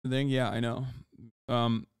thing? Yeah, I know.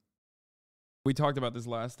 We talked about this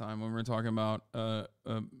last time when we were talking about the.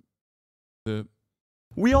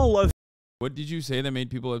 We all love. What did you say that made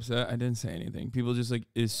people upset? I didn't say anything. People just like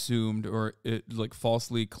assumed or like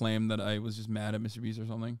falsely claimed that I was just mad at Mr. Beast or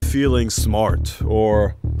something. Feeling smart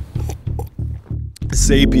or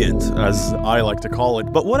sapient, as I like to call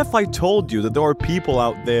it. But what if I told you that there are people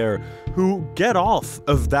out there who get off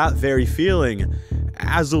of that very feeling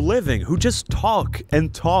as a living, who just talk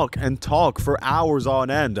and talk and talk for hours on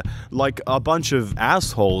end like a bunch of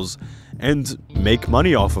assholes and make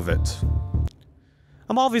money off of it?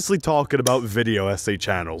 I'm obviously talking about video essay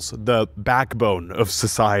channels, the backbone of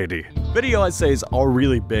society. Video essays are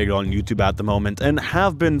really big on YouTube at the moment and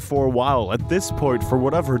have been for a while. At this point, for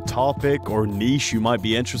whatever topic or niche you might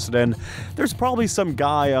be interested in, there's probably some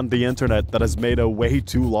guy on the internet that has made a way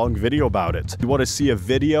too long video about it. You want to see a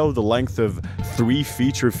video the length of 3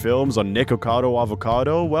 feature films on Nikocado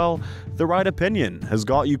Avocado? Well, The Right Opinion has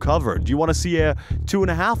got you covered. Do you want to see a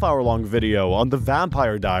 2.5 hour long video on the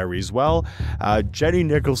Vampire Diaries? Well, Jenny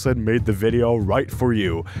Nicholson made the video right for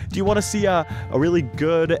you. Do you want to see a really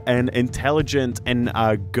good and intelligent and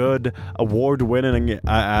good award-winning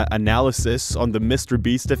analysis on the Mr.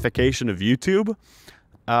 Beastification of YouTube?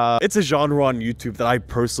 It's a genre on YouTube that I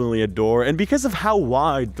personally adore, and because of how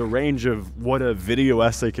wide the range of what a video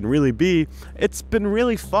essay can really be, it's been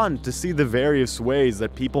really fun to see the various ways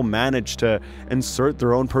that people manage to insert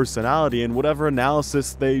their own personality in whatever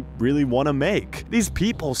analysis they really want to make. These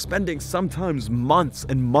people spending sometimes months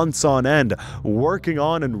and months on end working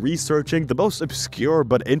on and researching the most obscure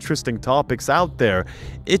but interesting topics out there.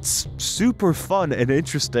 It's super fun and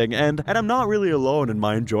interesting, and I'm not really alone in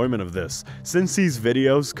my enjoyment of this. Since these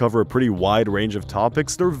videos cover a pretty wide range of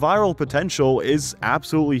topics, their viral potential is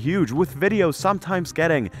absolutely huge, with videos sometimes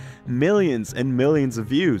getting millions and millions of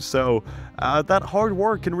views, so that hard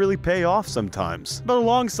work can really pay off sometimes. But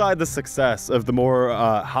alongside the success of the more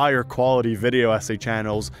higher quality video essay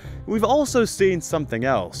channels, we've also seen something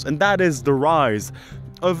else, and that is the rise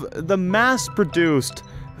of the mass-produced,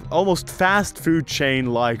 almost fast food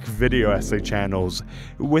chain-like video essay channels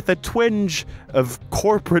with a twinge of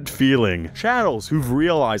corporate feeling. Channels who've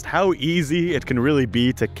realized how easy it can really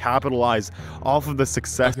be to capitalize off of the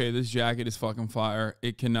success. Okay, this jacket is fucking fire.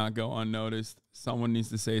 It cannot go unnoticed. Someone needs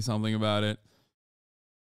to say something about it.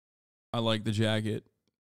 I like the jacket.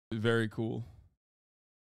 Very cool.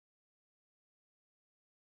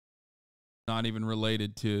 Not even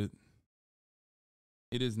related to...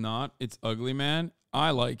 It is not. It's ugly, man.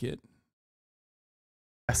 I like it.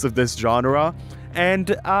 Of this genre,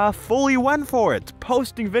 and fully went for it,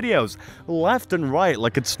 posting videos left and right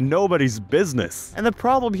like it's nobody's business. And the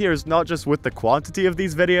problem here is not just with the quantity of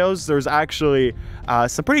these videos. There's actually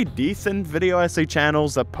some pretty decent video essay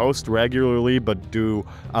channels that post regularly but do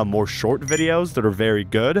more short videos that are very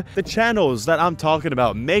good. The channels that I'm talking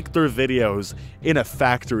about make their videos in a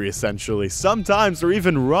factory, essentially. Sometimes they're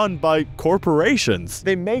even run by corporations.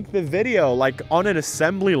 They make the video like on an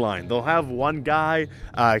assembly line. They'll have one guy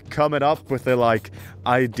coming up with the like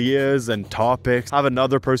ideas and topics, have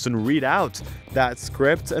another person read out that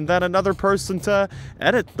script, and then another person to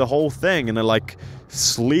edit the whole thing in a like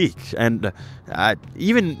sleek and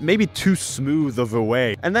even maybe too smooth of a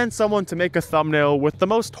way, and then someone to make a thumbnail with the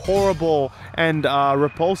most horrible and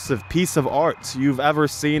repulsive piece of art you've ever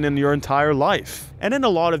seen in your entire life. And in a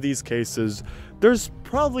lot of these cases, there's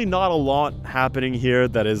probably not a lot happening here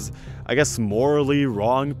that is, I guess, morally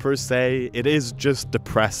wrong per se. It is just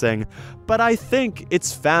depressing, but I think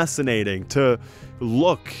it's fascinating to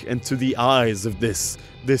look into the eyes of this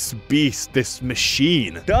beast, this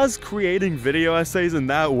machine. Does creating video essays in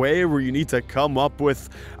that way, where you need to come up with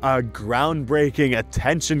groundbreaking,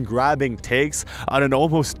 attention-grabbing takes on an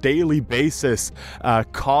almost daily basis,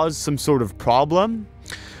 cause some sort of problem?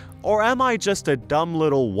 Or am I just a dumb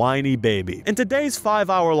little whiny baby? In today's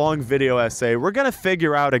 5-hour-long video essay, we're gonna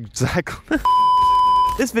figure out exactly...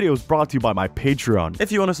 This video is brought to you by my Patreon.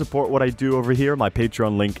 If you want to support what I do over here, my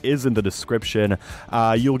Patreon link is in the description.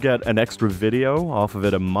 You'll get an extra video off of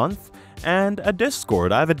it a month, and a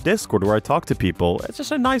Discord. I have a Discord where I talk to people. It's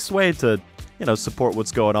just a nice way to, you know, support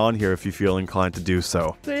what's going on here if you feel inclined to do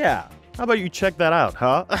so. So yeah. How about you check that out,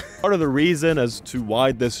 huh? Part of the reason as to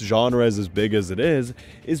why this genre is as big as it is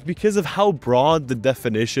because of how broad the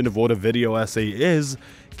definition of what a video essay is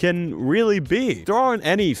can really be. There aren't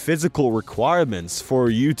any physical requirements for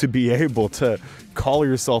you to be able to call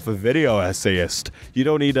yourself a video essayist. You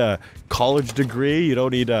don't need a college degree. You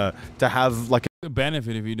don't need to have like a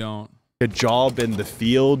benefit if you don't. a job in the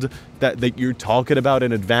field that you're talking about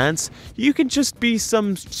in advance, you can just be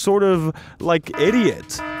some sort of like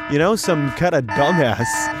idiot, you know, some kind of dumbass.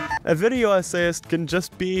 A video essayist can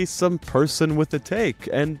just be some person with a take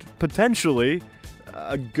and potentially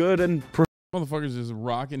a good and Motherfucker's just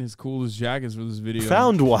rocking his coolest jackets for this video.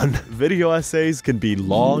 found one. Video essays can be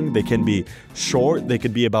long, they can be short, they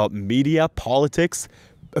could be about media, politics.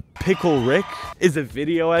 Pickle Rick is a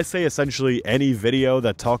video essay, essentially any video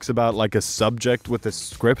that talks about like a subject with a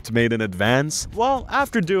script made in advance. Well,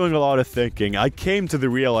 after doing a lot of thinking, I came to the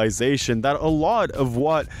realization that a lot of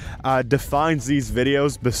what defines these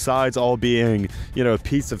videos, besides all being, you know, a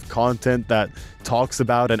piece of content that talks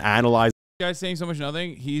about and analyzes. Guy's saying so much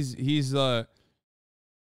nothing. He's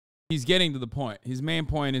getting to the point. His main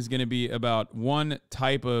point is going to be about one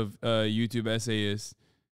type of YouTube essayist,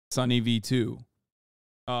 SunnyV2.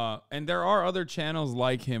 And there are other channels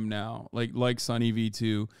like him now, like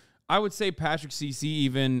SunnyV2. I would say Patrick CC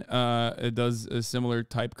even does a similar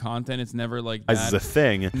type content. It's never like that. As a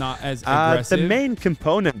thing. Not as aggressive. The main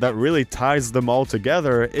component that really ties them all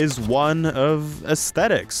together is one of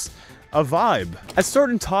aesthetics. A vibe. A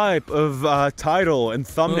certain type of title and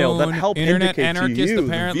thumbnail that help Internet indicate Anarchist to you,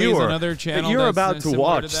 apparently the viewer, is another channel that you're that's about to similar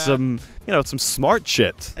watch to that. some, you know, some smart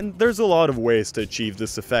shit. And there's a lot of ways to achieve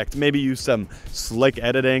this effect. Maybe use some slick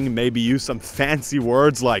editing, maybe use some fancy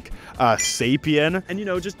words like sapien, and, you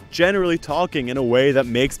know, just generally talking in a way that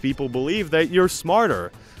makes people believe that you're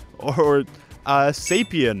smarter, or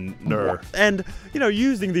sapiener. And, you know,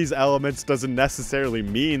 using these elements doesn't necessarily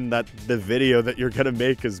mean that the video that you're gonna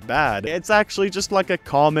make is bad. It's actually just like a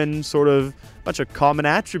common sort of bunch of common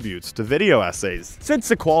attributes to video essays. Since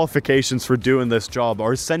the qualifications for doing this job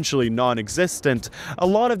are essentially non-existent, a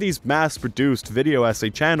lot of these mass-produced video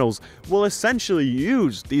essay channels will essentially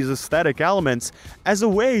use these aesthetic elements as a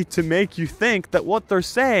way to make you think that what they're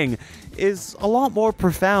saying is a lot more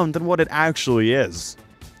profound than what it actually is.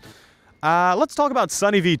 Let's talk about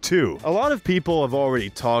SunnyV2. A lot of people have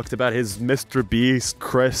already talked about his Mr. Beast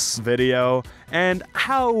Chris video and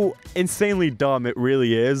how insanely dumb it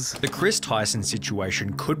really is. The Chris Tyson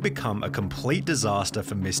situation could become a complete disaster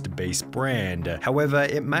for Mr. Beast's brand. However,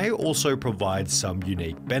 it may also provide some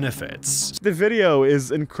unique benefits. The video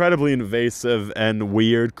is incredibly invasive and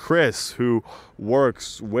weird. Chris, who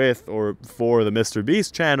works with or for the Mr.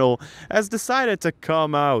 Beast channel, has decided to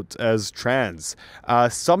come out as trans.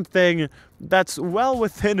 Something that's well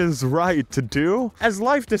within his right to do. As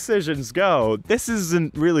life decisions go, this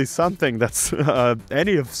isn't really something that's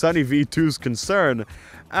any of SunnyV2's concern,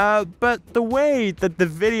 but the way that the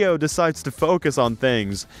video decides to focus on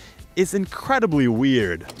things is incredibly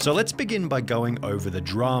weird. So let's begin by going over the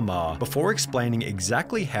drama, before explaining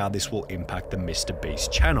exactly how this will impact the Mr.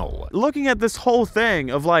 Beast channel. Looking at this whole thing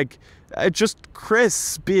of like, just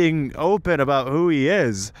Chris being open about who he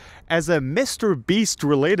is as a Mr. Beast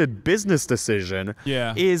related business decision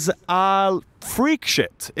is freak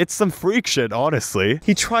shit. It's some freak shit, honestly.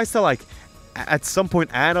 He tries to like, at some point,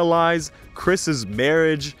 analyze Chris's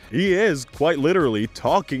marriage. He is quite literally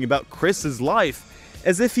talking about Chris's life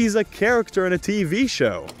as if he's a character in a TV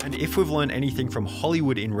show. And if we've learned anything from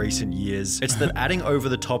Hollywood in recent years, it's that adding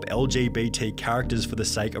over-the-top LGBT characters for the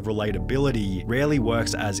sake of relatability rarely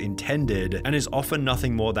works as intended, and is often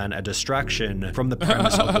nothing more than a distraction from the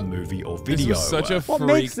premise of the movie or video. This was such a What freak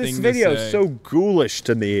makes this thing video to say. so ghoulish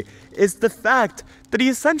to me is the fact that he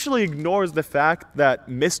essentially ignores the fact that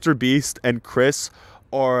Mr. Beast and Chris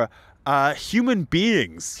are human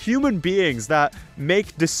beings that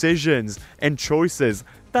make decisions and choices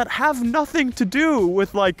that have nothing to do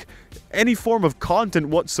with like any form of content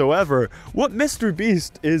whatsoever. What Mr.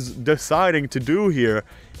 Beast is deciding to do here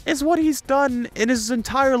is what he's done in his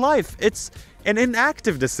entire life. It's an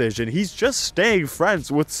inactive decision. He's just staying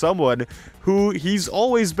friends with someone who he's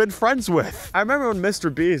always been friends with. I remember when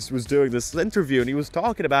Mr. Beast was doing this interview and he was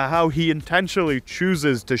talking about how he intentionally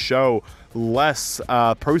chooses to show less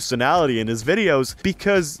personality in his videos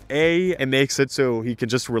because A, it makes it so he can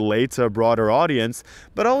just relate to a broader audience,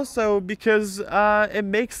 but also because it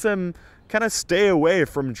makes him kind of stay away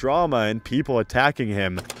from drama and people attacking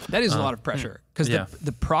him. That is a lot of pressure because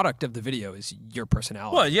the product of the video is your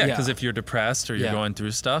personality. Well, yeah, because if you're depressed or you're going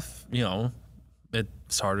through stuff, you know,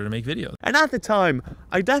 it's harder to make videos. And at the time,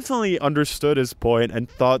 I definitely understood his point and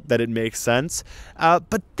thought that it makes sense.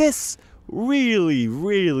 But this really,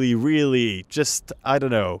 really, really just, I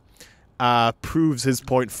don't know, proves his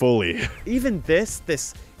point fully. Even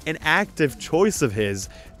this inactive choice of his,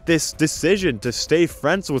 this decision to stay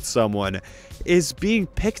friends with someone, is being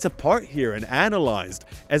picked apart here and analyzed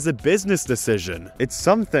as a business decision. It's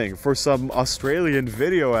something for some Australian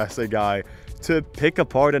video essay guy to pick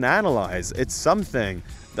apart and analyze. It's something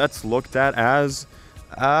that's looked at as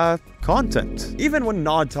content. Even when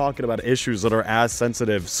not talking about issues that are as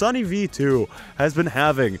sensitive, SunnyV2 has been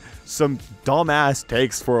having some dumbass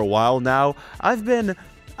takes for a while now. I've been,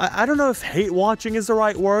 I don't know if hate watching is the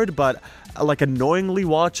right word, but like annoyingly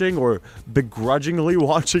watching or begrudgingly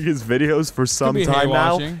watching his videos for some time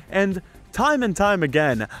now. And time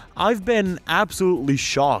again, I've been absolutely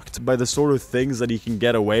shocked by the sort of things that he can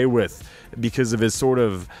get away with because of his sort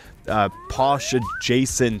of posh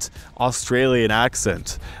adjacent Australian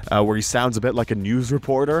accent, where he sounds a bit like a news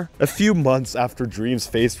reporter. A few months after Dream's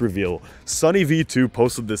face reveal, SunnyV2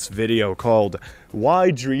 posted this video called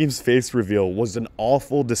 "Why Dream's Face Reveal Was an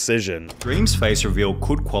Awful Decision." Dream's face reveal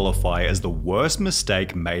could qualify as the worst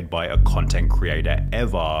mistake made by a content creator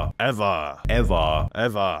ever. Ever.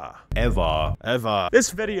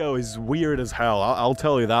 This video is weird as hell, I'll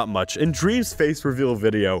tell you that much. In Dream's face reveal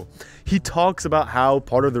video, he talks about how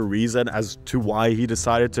part of the reason as to why he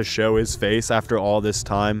decided to show his face after all this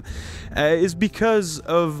time is because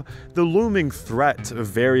of the looming threat of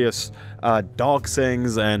various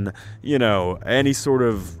doxings and, you know, any sort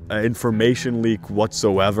of information leak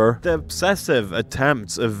whatsoever. The obsessive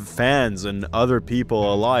attempts of fans and other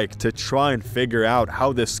people alike to try and figure out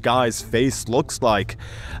how this guy's face looks like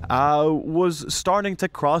was starting to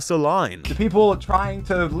cross a line. The people trying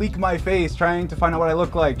to leak my face, trying to find out what I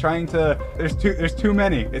look like, trying to, there's too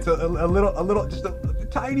many. It's a little, just a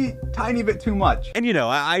tiny bit too much. And you know,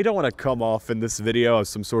 I don't want to come off in this video as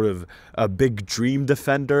some sort of a big Dream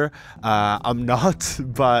defender. I'm not,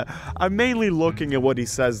 but I'm mainly looking at what he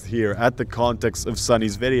says here at the context of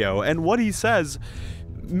Sunny's video, and what he says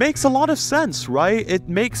makes a lot of sense, right? It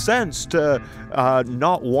makes sense to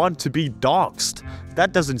not want to be doxxed.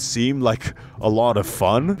 That doesn't seem like a lot of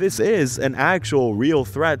fun. This is an actual real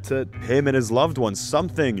threat to him and his loved ones,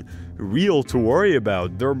 something real to worry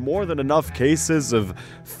about. There are more than enough cases of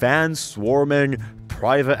fans swarming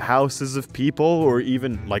private houses of people, or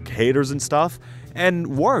even like haters and stuff.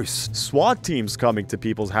 And worse, SWAT teams coming to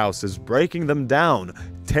people's houses, breaking them down,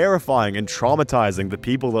 terrifying and traumatizing the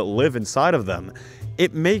people that live inside of them.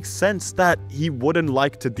 It makes sense that he wouldn't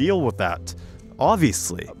like to deal with that,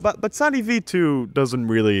 obviously. But SunnyV2 doesn't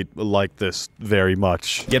really like this very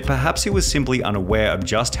much. Yet perhaps he was simply unaware of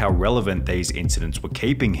just how relevant these incidents were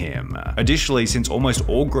keeping him. Additionally, since almost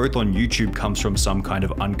all growth on YouTube comes from some kind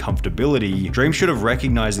of uncomfortability, Dream should have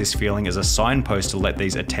recognized this feeling as a signpost to let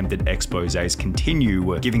these attempted exposés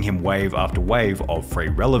continue, giving him wave after wave of free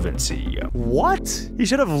relevancy. What? He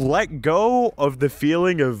should have let go of the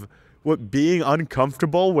feeling of being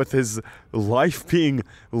uncomfortable with his life being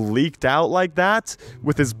leaked out like that,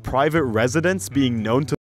 with his private residence being known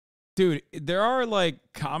to. Dude, there are like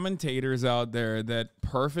commentators out there that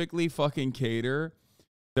perfectly fucking cater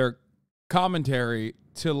their commentary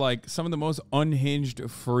to like some of the most unhinged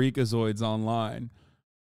freakazoids online.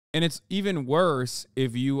 And it's even worse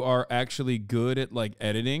if you are actually good at like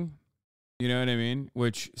editing, you know what I mean?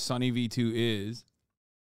 Which SunnyV2 is.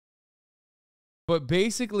 But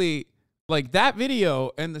basically, like that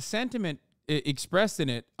video and the sentiment expressed in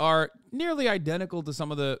it are nearly identical to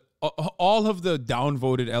some of the all of the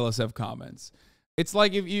downvoted LSF comments. It's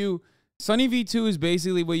like if you SunnyV2 is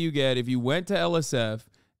basically what you get if you went to LSF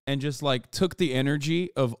and just like took the energy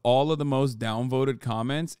of all of the most downvoted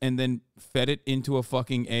comments and then fed it into a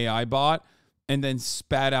fucking AI bot and then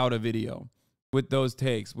spat out a video with those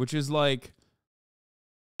takes, which is like,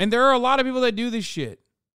 and there are a lot of people that do this shit.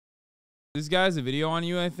 This guy has a video on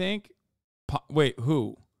you, I think. Wait,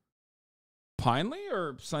 who? Pinely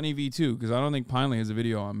or SunnyV2? Because I don't think Pinely has a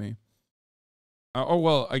video on me. Oh,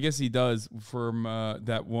 well, I guess he does from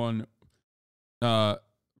that one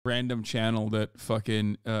random channel that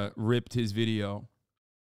fucking ripped his video.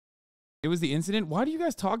 It was the incident. Why do you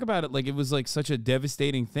guys talk about it like it was like such a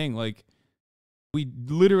devastating thing? Like we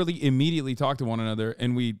literally immediately talked to one another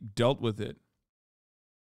and we dealt with it.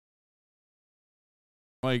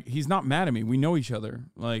 Like, he's not mad at me. We know each other.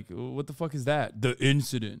 Like, what the fuck is that? The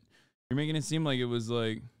incident. You're making it seem like it was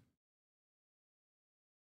like...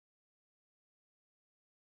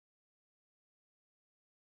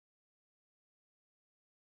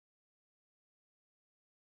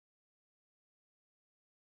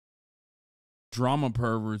 drama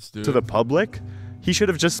perverts, dude. To the public? He should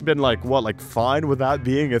have just been like, what, like fine with that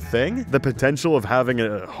being a thing? The potential of having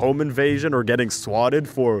a home invasion or getting swatted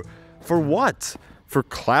for what? For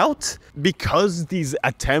clout? Because these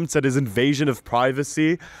attempts at his invasion of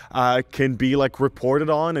privacy can be like reported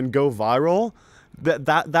on and go viral,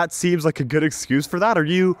 that seems like a good excuse for that. Are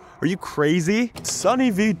you crazy?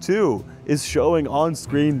 SunnyV2 is showing on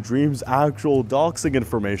screen Dream's actual doxing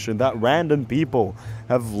information that random people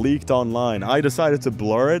have leaked online. I decided to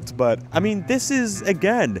blur it, but I mean, this is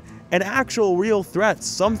again an actual real threat,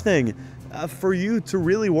 something for you to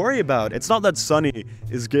really worry about. It's not that Sunny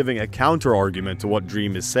is giving a counter argument to what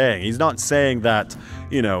Dream is saying. He's not saying that,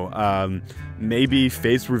 you know, maybe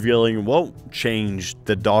face revealing won't change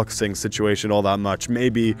the doxing situation all that much.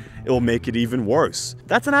 Maybe it'll make it even worse.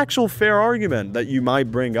 That's an actual fair argument that you might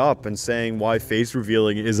bring up and saying why face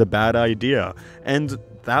revealing is a bad idea. And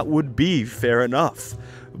that would be fair enough.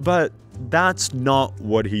 But that's not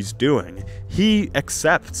what he's doing. He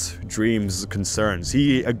accepts Dream's concerns.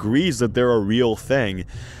 He agrees that they're a real thing,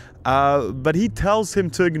 but he tells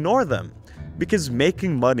him to ignore them because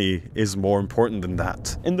making money is more important than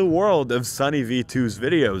that. In the world of SunnyV2's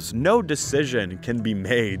videos, no decision can be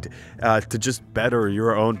made to just better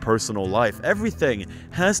your own personal life. Everything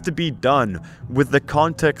has to be done with the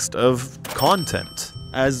context of content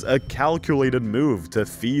as a calculated move to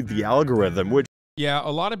feed the algorithm, which yeah,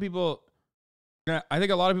 a lot of people, I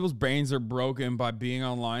think a lot of people's brains are broken by being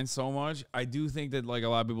online so much. I do think that like a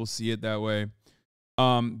lot of people see it that way.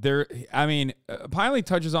 I mean, Piley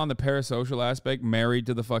touches on the parasocial aspect, married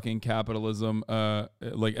to the fucking capitalism.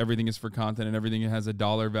 Like everything is for content and everything has a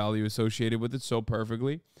dollar value associated with it so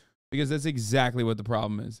perfectly, because that's exactly what the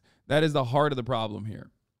problem is. That is the heart of the problem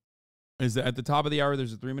here. Is that at the top of the hour,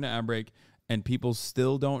 there's a 3-minute ad break, and people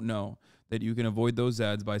still don't know that you can avoid those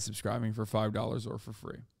ads by subscribing for $5 or for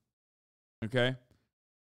free. Okay?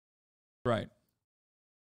 Right.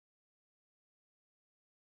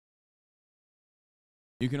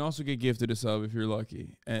 You can also get gifted a sub if you're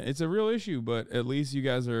lucky. And it's a real issue, but at least you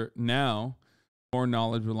guys are now more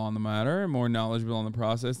knowledgeable on the matter, more knowledgeable on the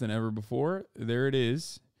process than ever before. There it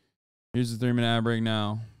is. Here's the 3-minute ad break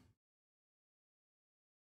now.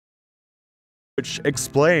 Which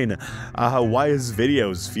explain why his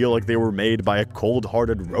videos feel like they were made by a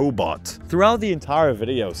cold-hearted robot. Throughout the entire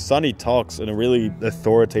video, Sunny talks in a really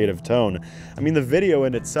authoritative tone. I mean, the video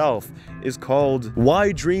in itself is called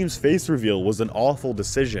Why Dream's Face Reveal Was an Awful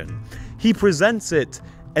Decision. He presents it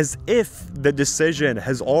as if the decision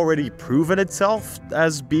has already proven itself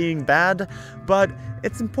as being bad, but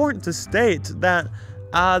it's important to state that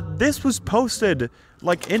this was posted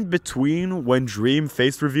like in between when Dream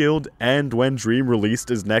face revealed and when Dream released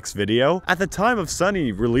his next video. At the time of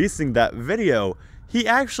Sunny releasing that video, he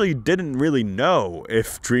actually didn't really know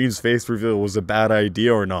if Dream's face reveal was a bad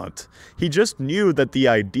idea or not. He just knew that the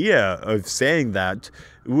idea of saying that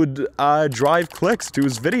would drive clicks to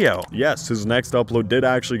his video. Yes, his next upload did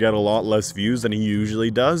actually get a lot less views than he usually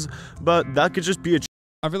does, but that could just be a...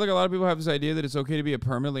 I feel like a lot of people have this idea that it's okay to be a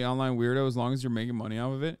permanently online weirdo as long as you're making money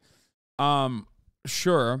off of it.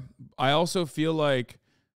 Sure. I also feel like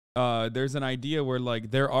there's an idea where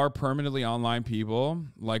like there are permanently online people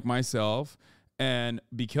like myself, and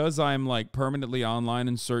because I'm like permanently online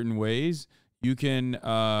in certain ways, you can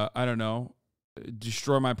I don't know,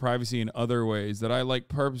 destroy my privacy in other ways that I like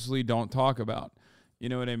purposely don't talk about. You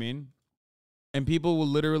know what I mean? And people will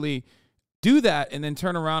literally do that and then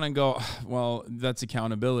turn around and go, well, that's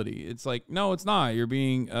accountability. It's like, no, it's not. You're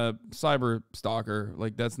being a cyber stalker.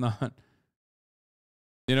 Like that's not.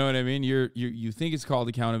 You know what I mean? You think it's called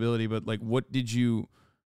accountability, but like, what did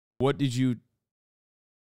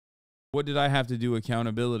I have to do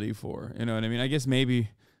accountability for? You know what I mean? I guess maybe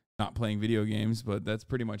not playing video games, but that's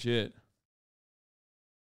pretty much it.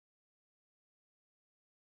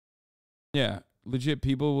 Yeah. Legit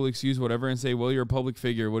people will excuse whatever and say, well, you're a public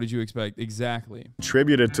figure. What did you expect? Exactly.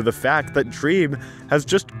 Attributed to the fact that Dream has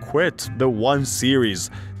just quit the one series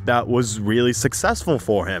that was really successful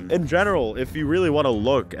for him. In general, if you really want to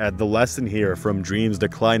look at the lesson here from Dream's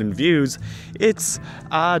decline in views, it's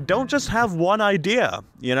don't just have one idea,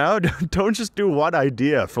 you know? Don't just do one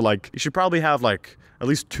idea for like, you should probably have like at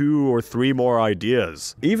least 2 or 3 more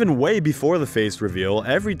ideas. Even way before the face reveal,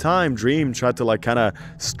 every time Dream tried to like kind of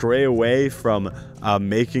stray away from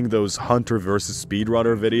making those Hunter versus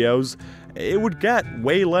Speedrunner videos, it would get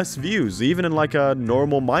way less views, even in like a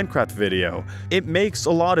normal Minecraft video. It makes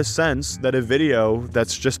a lot of sense that a video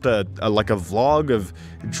that's just like a vlog of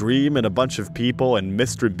Dream and a bunch of people and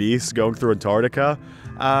Mr. Beast going through Antarctica,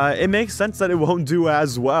 it makes sense that it won't do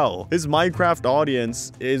as well. His Minecraft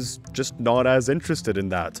audience is just not as interested in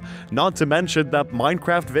that. Not to mention that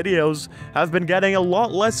Minecraft videos have been getting a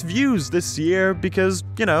lot less views this year because,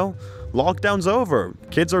 you know, lockdown's over.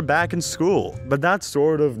 Kids are back in school. But that's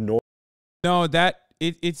sort of normal. No, that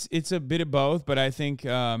it's a bit of both, but I think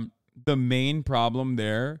the main problem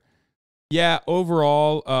there Yeah,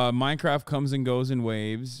 overall, Minecraft comes and goes in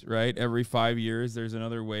waves, right? Every 5 years, there's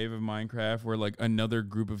another wave of Minecraft where like another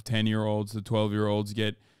group of 10-year-olds to 12-year-olds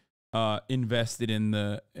get invested in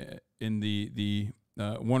the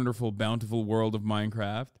wonderful, bountiful world of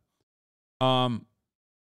Minecraft.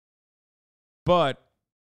 But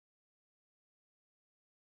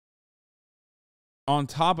on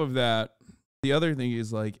top of that, the other thing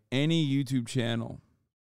is like any YouTube channel.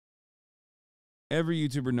 Every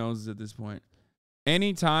YouTuber knows this at this point.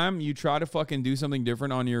 Anytime you try to fucking do something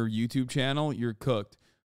different on your YouTube channel, you're cooked.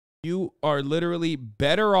 You are literally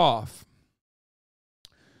better off.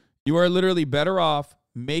 You are literally better off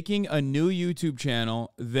making a new YouTube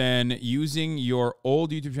channel than using your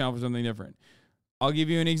old YouTube channel for something different. I'll give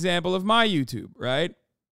you an example of my YouTube, right?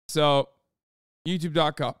 So,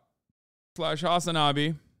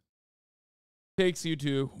 youtube.com/Hasanabi takes you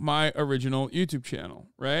to my original YouTube channel,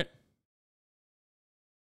 right?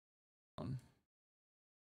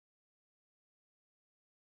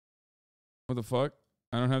 What the fuck?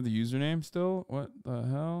 I don't have the username still? What the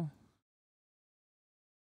hell?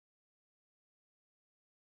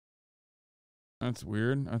 That's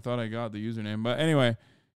weird. I thought I got the username. But anyway.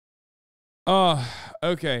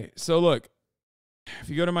 Okay. So look. If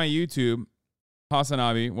you go to my YouTube,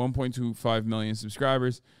 Hasanabi, 1.25 million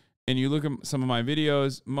subscribers, and you look at some of my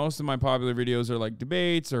videos, most of my popular videos are like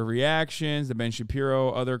debates or reactions, the Ben Shapiro,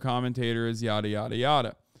 other commentators, yada, yada,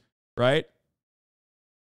 yada. Right?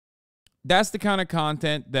 That's the kind of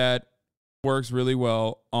content that works really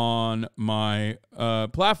well on my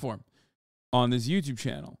platform, on this YouTube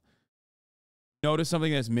channel. Notice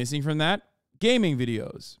something that's missing from that? Gaming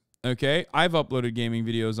videos. Okay? I've uploaded gaming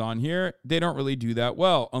videos on here. They don't really do that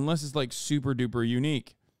well, unless it's like super duper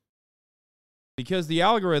unique. Because the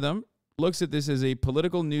algorithm looks at this as a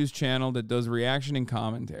political news channel that does reaction and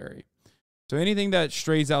commentary. So anything that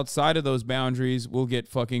strays outside of those boundaries will get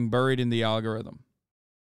fucking buried in the algorithm.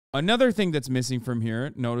 Another thing that's missing from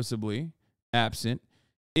here, noticeably absent,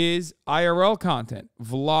 is IRL content,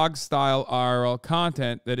 vlog-style IRL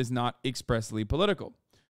content that is not expressly political.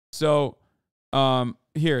 So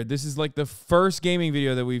here, this is like the first gaming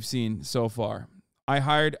video that we've seen so far. I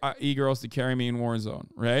hired e-girls to carry me in Warzone,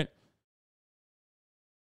 right?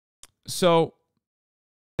 So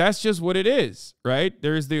that's just what it is, right?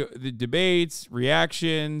 There's the debates,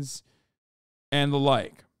 reactions, and the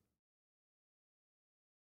like.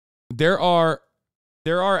 There are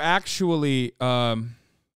actually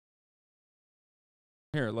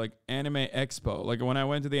here, like Anime Expo. Like when I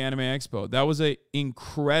went to the Anime Expo, that was an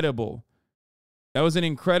incredible,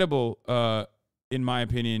 in my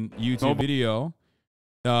opinion, YouTube video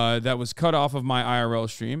that was cut off of my IRL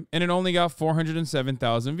stream, and it only got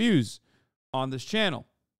 407,000 views on this channel.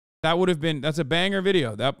 That's a banger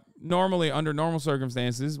video. That normally, under normal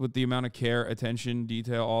circumstances, with the amount of care, attention,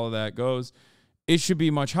 detail, all of that goes, it should be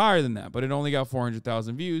much higher than that, but it only got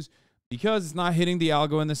 400,000 views because it's not hitting the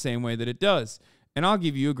algo in the same way that it does. And I'll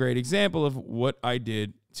give you a great example of what I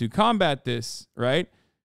did to combat this, right?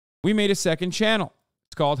 We made a second channel.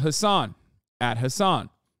 It's called Hassan, @Hassan,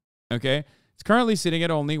 okay? It's currently sitting at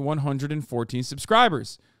only 114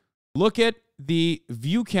 subscribers. Look at the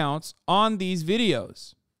view counts on these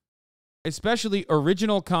videos, especially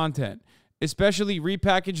original content, especially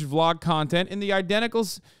repackaged vlog content in the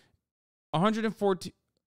identicals.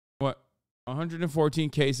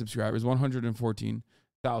 114K subscribers,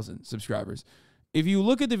 114,000 subscribers. If you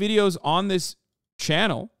look at the videos on this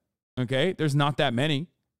channel, okay, there's not that many,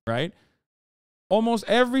 right? Almost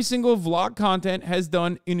every single vlog content has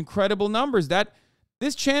done incredible numbers.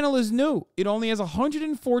 This channel is new. It only has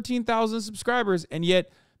 114,000 subscribers, and yet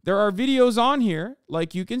there are videos on here,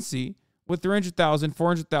 like you can see, with 300,000,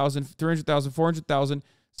 400,000, 300,000, 400,000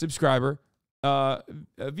 subscriber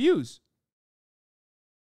views.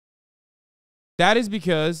 That is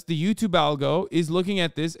because the YouTube algo is looking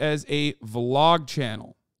at this as a vlog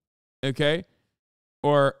channel, okay?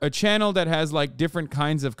 Or a channel that has like different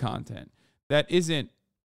kinds of content that isn't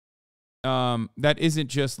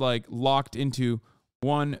just like locked into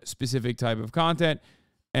one specific type of content,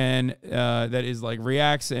 and that is like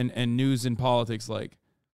reacts and news and politics. Like,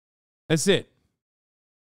 that's it.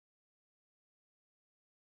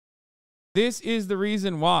 This is the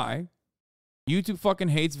reason why YouTube fucking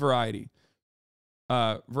hates variety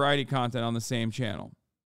content on the same channel.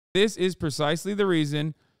 This is precisely the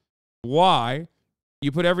reason why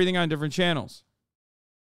you put everything on different channels.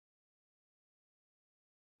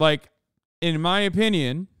 Like, in my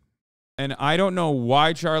opinion, and I don't know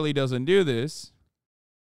why Charlie doesn't do this,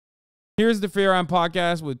 here's the Fear End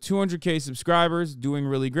podcast with 200K subscribers, doing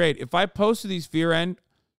really great. If I posted these Fear End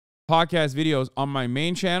podcast videos on my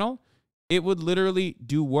main channel, it would literally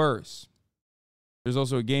do worse. There's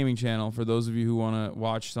also a gaming channel for those of you who want to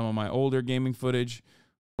watch some of my older gaming footage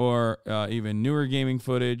or even newer gaming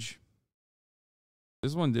footage.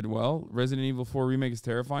 This one did well. Resident Evil 4 Remake is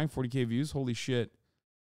terrifying. 40K views. Holy shit.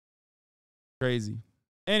 Crazy.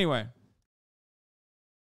 Anyway.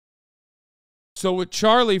 So with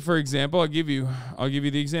Charlie, for example, I'll give you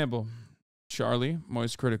the example. Charlie,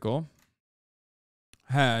 Moist Critical,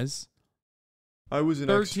 has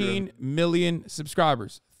 13 million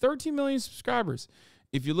subscribers. 13 million subscribers.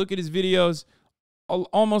 If you look at his videos,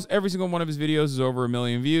 almost every single one of his videos is over 1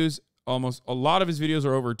 million views. Almost a lot of his videos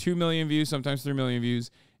are over 2 million views, sometimes 3 million views,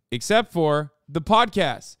 except for the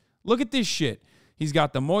podcast. Look at this shit. He's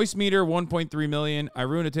got the Moist Meter, 1.3 million. I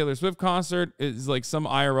Ruined a Taylor Swift Concert. It's like some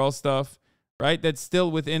IRL stuff, right? That's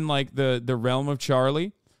still within like the realm of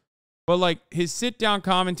Charlie. But like his sit-down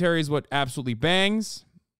commentary is what absolutely bangs,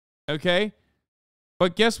 okay?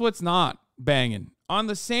 But guess what's not banging? On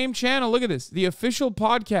the same channel, look at this, the official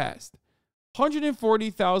podcast,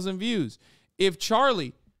 140,000 views. If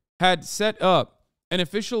Charlie had set up an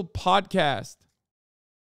official podcast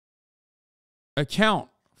account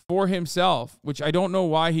for himself, which I don't know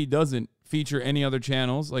why he doesn't feature any other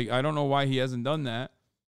channels. Like, I don't know why he hasn't done that.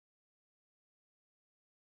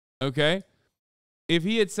 Okay? If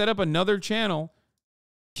he had set up another channel,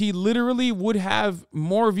 he literally would have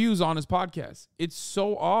more views on his podcast. It's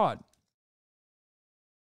so odd.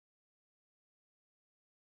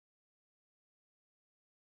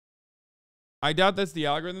 I doubt that's the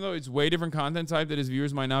algorithm, though. It's way different content type that his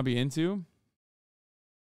viewers might not be into.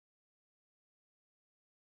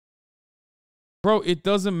 Bro, it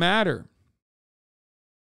doesn't matter.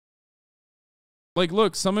 Like,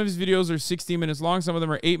 look, some of his videos are 60 minutes long. Some of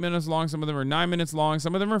them are 8 minutes long. Some of them are 9 minutes long.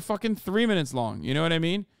 Some of them are fucking 3 minutes long. You know what I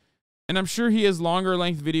mean? And I'm sure he has longer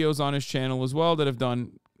length videos on his channel as well that have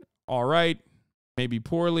done all right, maybe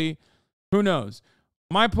poorly. Who knows?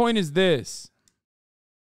 My point is this.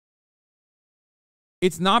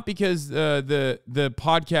 It's not because the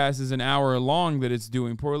podcast is an hour long that it's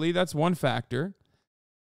doing poorly. That's one factor.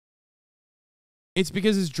 It's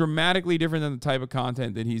because it's dramatically different than the type of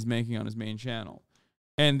content that he's making on his main channel.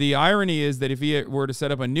 And the irony is that if he were to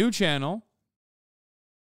set up a new channel,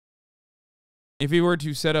 for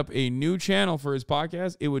his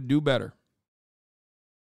podcast, it would do better.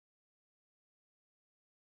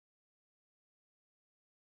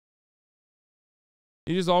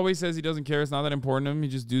 He just always says he doesn't care. It's not that important to him. He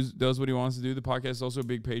just does what he wants to do. The podcast is also a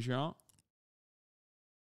big Patreon.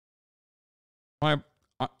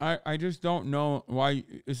 I just don't know why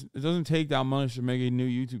it doesn't take that much to make a new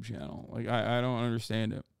YouTube channel. Like, I don't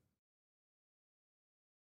understand it.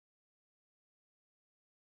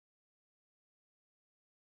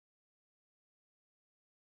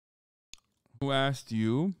 Who asked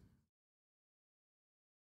you?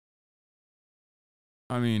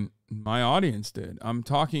 I mean, my audience did. I'm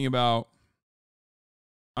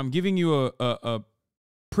giving you a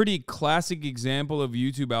pretty classic example of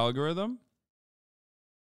YouTube algorithm.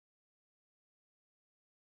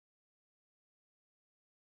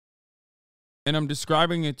 And I'm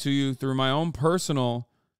describing it to you through my own personal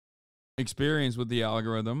experience with the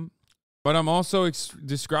algorithm. But I'm also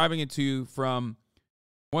describing it to you from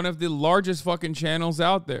one of the largest fucking channels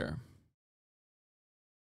out there.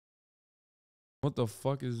 What the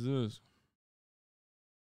fuck is this?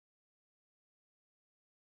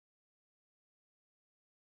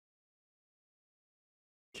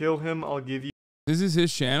 Kill him, I'll give you. This is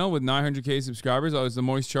his channel with 900K subscribers. Oh, it's the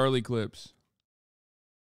Moist Charlie clips.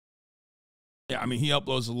 Yeah, I mean, he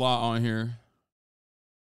uploads a lot on here.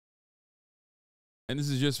 And this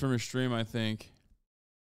is just from his stream, I think.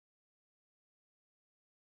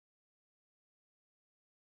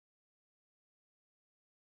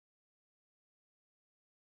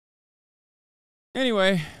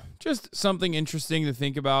 Anyway, just something interesting to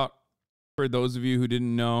think about for those of you who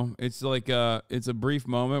didn't know. It's like it's a brief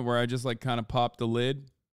moment where I just like kind of pop the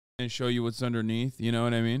lid and show you what's underneath. You know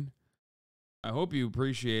what I mean? I hope you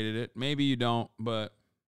appreciated it. Maybe you don't, but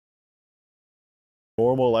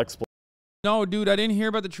Normal exploit. no, dude, I didn't hear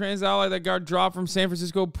about the trans ally that got dropped from San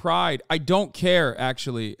Francisco Pride. I don't care,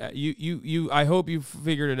 actually. I hope you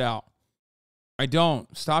figured it out. I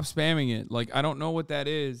don't. Stop spamming it. Like, I don't know what that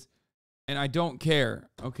is, and I don't care.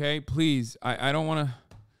 Okay, please. I don't want to.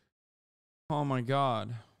 Oh my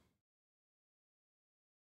God.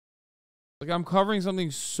 Like, I'm covering something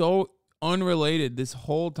so unrelated this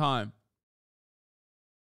whole time.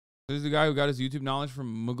 This is the guy who got his YouTube knowledge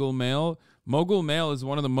from Mogul Mail. Mogul Mail is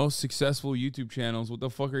one of the most successful YouTube channels. What the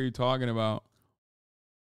fuck are you talking about?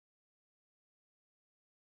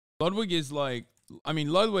 Ludwig is like, I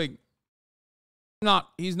mean, Ludwig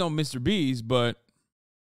He's no Mr. Beast, but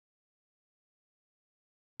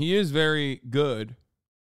he is very good.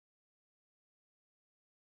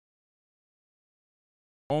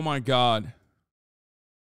 Oh my God.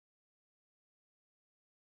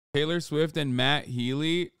 Taylor Swift and Matt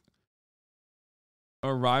Healy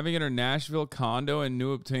arriving at her Nashville condo and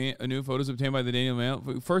new photos obtained by the Daily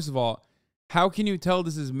Mail. First of all, how can you tell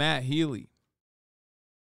this is Matt Healy?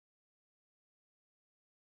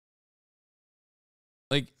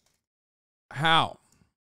 Like, how?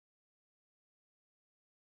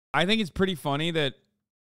 I think it's pretty funny that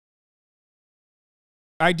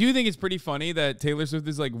Taylor Swift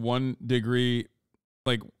is like 1 degree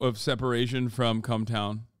like of separation from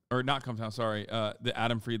Cumtown. Or not Cumtown, sorry. The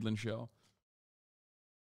Adam Friedland Show.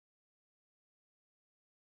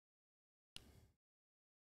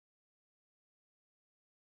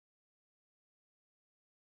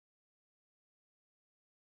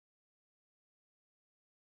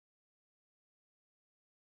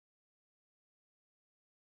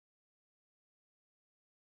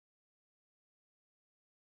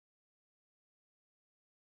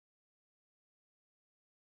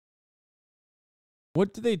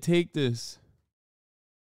 What do they take this?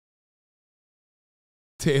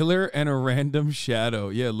 Taylor and a random shadow.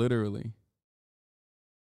 Yeah, literally.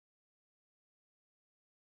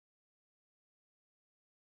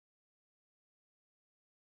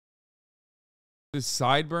 The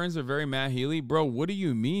sideburns are very Matt Healy. Bro, what do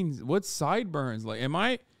you mean? What sideburns? Like, am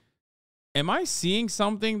I seeing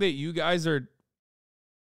something that you guys are...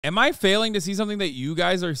 Am I failing to see something that you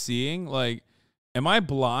guys are seeing? Like, am I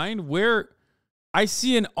blind? Where... I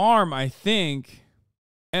see an arm, I think,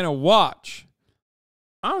 and a watch.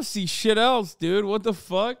 I don't see shit else, dude. What the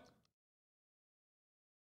fuck?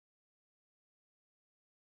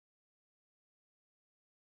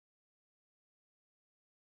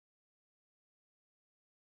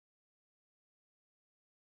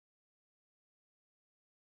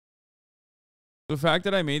 The fact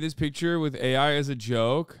that I made this picture with AI as a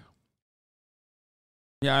joke...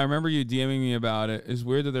 Yeah, I remember you DMing me about it. It's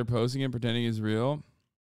weird that they're posting it pretending it's real.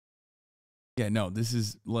 Yeah, no, this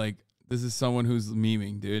is someone who's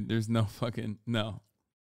memeing, dude. There's no fucking, no.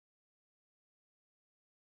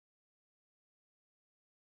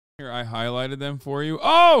 Here, I highlighted them for you.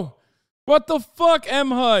 Oh! What the fuck,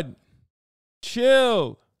 M-HUD?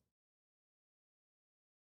 Chill.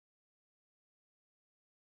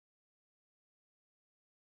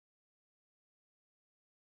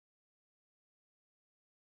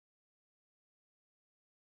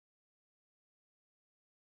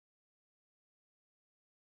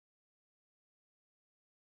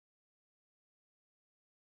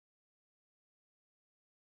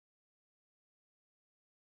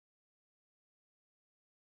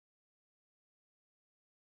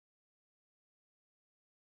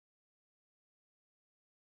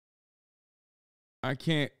 I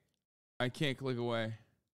can't click away.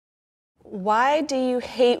 Why do you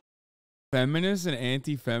hate Feminists and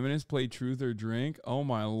anti-feminists play truth or drink? Oh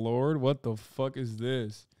my lord, what the fuck is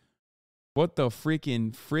this? What the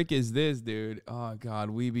freaking frick is this, dude? Oh god,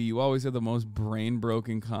 Weeby, you always have the most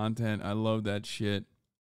brain-broken content. I love that shit.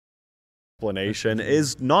 Explanation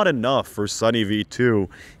is not enough for SunnyV2.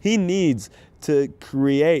 He needs to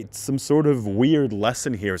create some sort of weird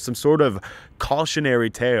lesson here, some sort of cautionary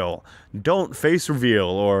tale. Don't face reveal,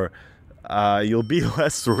 or you'll be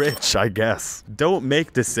less rich, I guess. Don't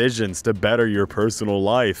make decisions to better your personal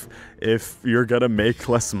life if you're gonna make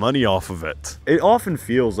less money off of it. It often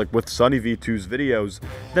feels like with SunnyV2's videos,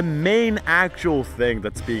 the main actual thing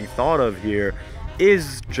that's being thought of here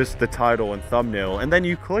is just the title and thumbnail, and then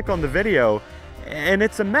you click on the video and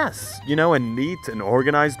it's a mess, you know, a neat and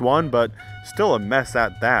organized one, but still a mess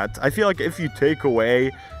at that. I feel like if you take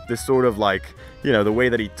away this sort of like, you know, the way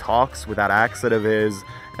that he talks with that accent of his,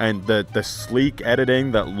 and the sleek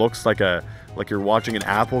editing that looks like you're watching an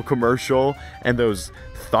Apple commercial, and those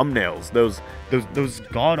thumbnails, those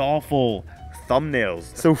god-awful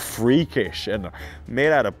thumbnails, so freakish and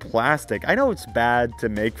made out of plastic. I know it's bad to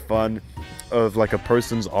make fun of like a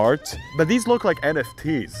person's art, but these look like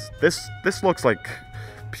NFTs. This looks like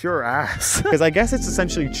pure ass. Because I guess it's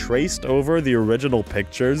essentially traced over the original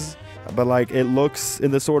pictures, but like it looks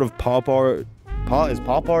in the sort of pop art. Is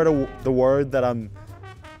pop art the word that I'm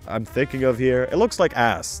thinking of here? It looks like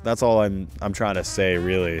ass. That's all I'm trying to say,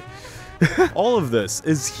 really. All of this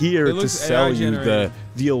is here to sell you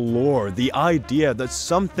the allure, the idea that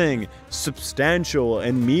something substantial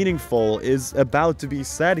and meaningful is about to be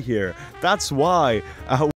said here. That's why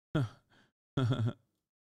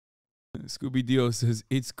Scooby Dio says,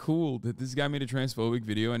 it's cool that this guy made a transphobic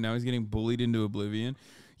video and now he's getting bullied into oblivion.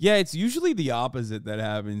 Yeah, it's usually the opposite that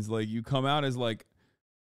happens. Like you come out as like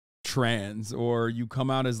trans, or you come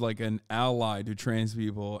out as like an ally to trans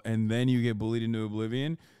people, and then you get bullied into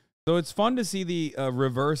oblivion. So it's fun to see the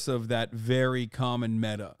reverse of that very common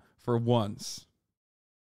meta for once.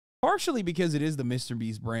 Partially because it is the Mr.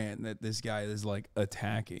 Beast brand that this guy is like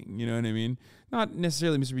attacking. You know what I mean? Not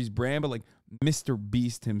necessarily Mr. Beast brand, but like Mr.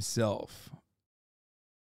 Beast himself.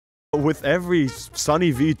 With every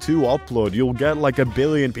SunnyV2 upload, you'll get like 1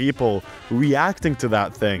 billion people reacting to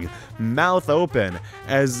that thing, mouth open,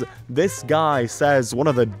 as this guy says one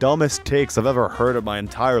of the dumbest takes I've ever heard in my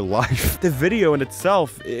entire life. The video in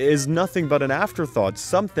itself is nothing but an afterthought,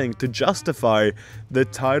 something to justify the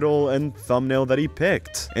title and thumbnail that he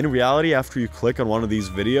picked. In reality, after you click on one of these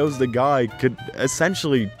videos, the guy could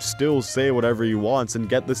essentially still say whatever he wants and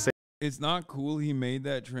get the same. It's not cool he made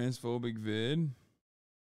that transphobic vid.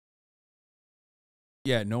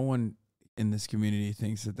 Yeah, no one in this community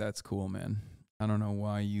thinks that that's cool, man. I don't know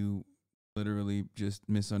why you literally just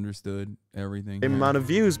misunderstood everything. Same amount of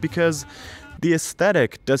views, because the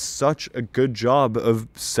aesthetic does such a good job of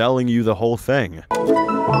selling you the whole thing.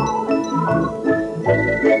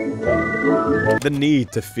 The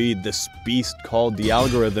need to feed this beast called the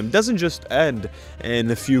algorithm doesn't just end in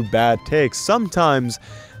a few bad takes. Sometimes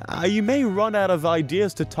you may run out of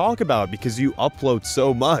ideas to talk about because you upload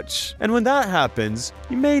so much. And when that happens,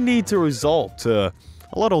 you may need to resort to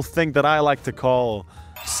a little thing that I like to call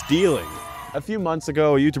stealing. A few months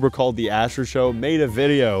ago, a YouTuber called The Asher Show made a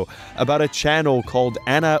video about a channel called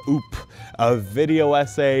Anna Oop, a video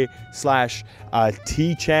essay slash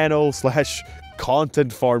T channel slash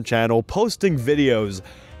content farm channel, posting videos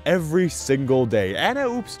every single day. Anna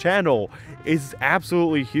Oop's channel is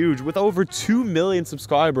absolutely huge, with over 2 million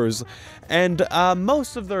subscribers, and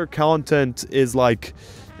most of their content is like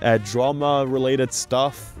drama related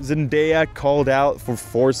stuff. Zendaya called out for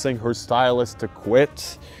forcing her stylist to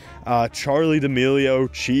quit. Charlie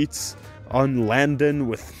D'Amelio cheats on Landon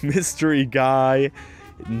with mystery guy.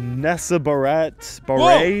 Nessa Barrett,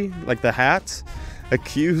 like the hat,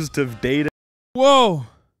 accused of dating. Whoa!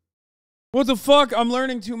 What the fuck? I'm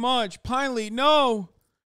learning too much. Pinely, no!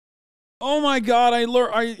 Oh my god,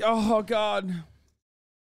 oh god.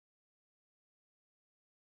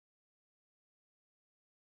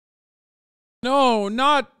 No,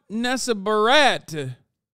 not Nessa Barrett.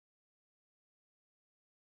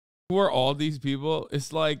 Who are all these people?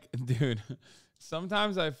 It's like, dude,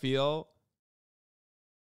 sometimes I feel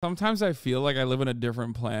like I live on a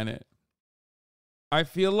different planet. I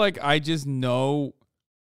feel like I just know,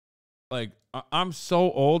 like, I'm so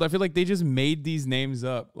old. I feel like they just made these names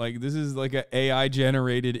up. Like, this is like an AI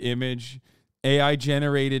generated image, AI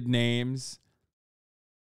generated names.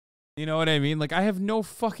 You know what I mean? Like, I have no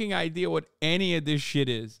fucking idea what any of this shit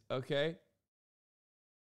is, okay?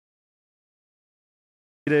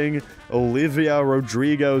 Olivia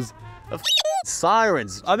Rodrigo's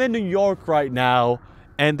sirens. I'm in New York right now,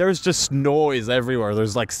 and there's just noise everywhere.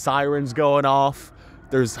 There's like sirens going off.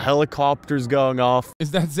 There's helicopters going off.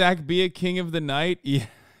 Is that Zach Bia, King of the Night? Yeah.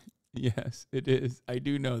 Yes, it is. I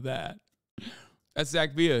do know that. That's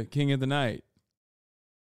Zach Bia, King of the Night.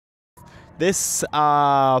 This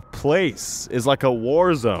place is like a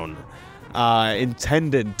war zone,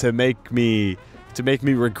 intended to make me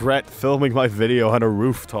regret filming my video on a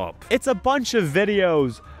rooftop. It's a bunch of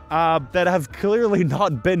videos that have clearly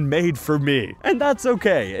not been made for me. And that's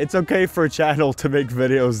okay. It's okay for a channel to make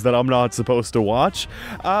videos that I'm not supposed to watch.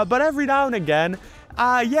 But every now and again,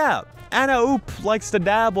 yeah, Anna Oop likes to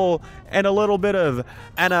dabble in a little bit of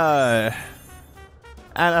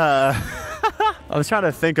I was trying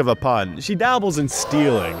to think of a pun. She dabbles in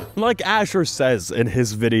stealing. Like Asher says in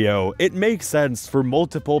his video, it makes sense for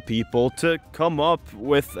multiple people to come up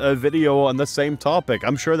with a video on the same topic.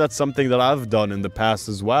 I'm sure that's something that I've done in the past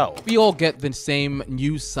as well. We all get the same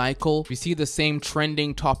news cycle. We see the same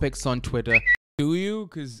trending topics on Twitter. Do you?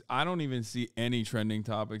 Because I don't even see any trending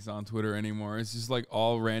topics on Twitter anymore. It's just like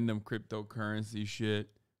all random cryptocurrency shit.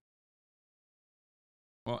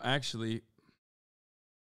 Well, actually,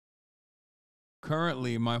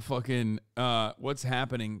 currently my fucking what's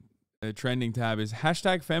happening trending tab is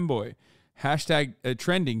hashtag femboy, hashtag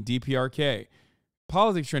trending DPRK,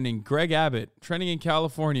 politics trending Greg Abbott, trending in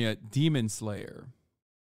California Demon Slayer.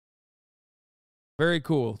 Very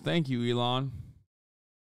cool. Thank you, Elon.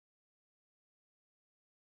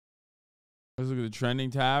 Let's look at the trending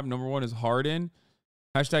tab. Number 1 is Harden.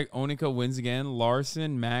 Hashtag Onika wins again.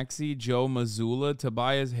 Larson, Maxi, Joe Mazzulla,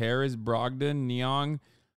 Tobias Harris, Brogdon, Neong.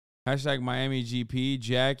 Hashtag Miami GP,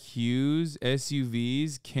 Jack Hughes,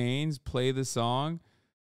 SUVs, Canes, Play the Song,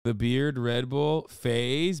 The Beard, Red Bull,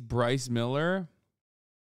 FaZe, Bryce Miller.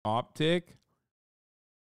 Optic.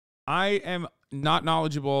 I am not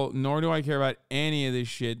knowledgeable, nor do I care about any of this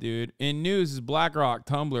shit, dude. In news is BlackRock,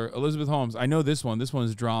 Tumblr, Elizabeth Holmes. I know this one. This one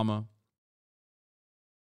is drama.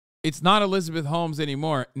 It's not Elizabeth Holmes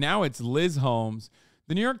anymore. Now it's Liz Holmes.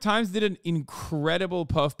 The New York Times did an incredible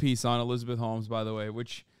puff piece on Elizabeth Holmes, by the way,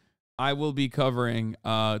 which I will be covering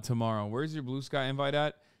tomorrow. Where's your Blue Sky invite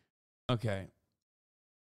at? Okay.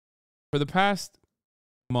 For the past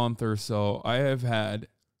month or so, I have had,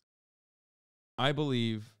 I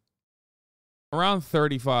believe, around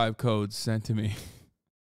 35 codes sent to me.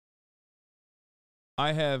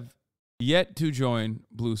 I have yet to join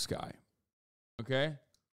Blue Sky. Okay?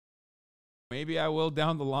 Maybe I will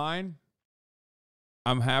down the line.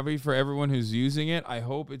 I'm happy for everyone who's using it. I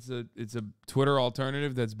hope it's a Twitter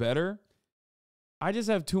alternative that's better. I just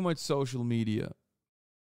have too much social media.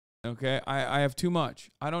 Okay? I have too much.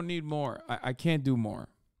 I don't need more. I can't do more.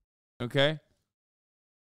 Okay?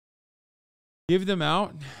 Give them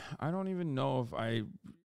out. I don't even know if I,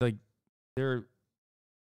 like, they're...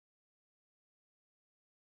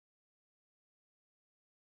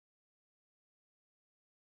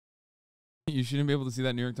 You shouldn't be able to see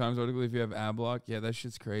that New York Times article if you have ad block. Yeah, that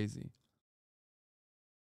shit's crazy.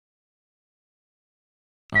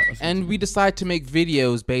 And we decide to make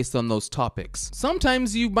videos based on those topics.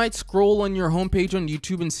 Sometimes you might scroll on your homepage on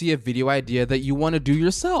YouTube and see a video idea that you want to do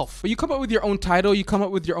yourself. But you come up with your own title, you come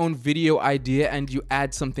up with your own video idea, and you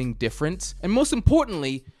add something different. And most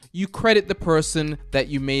importantly, you credit the person that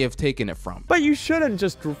you may have taken it from. But you shouldn't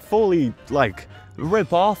just fully, like,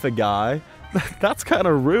 rip off a guy. That's kind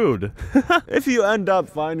of rude. If you end up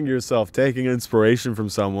finding yourself taking inspiration from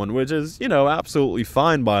someone, which is, you know, absolutely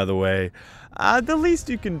fine, by the way, the least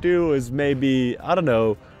you can do is maybe, I don't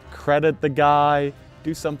know, credit the guy,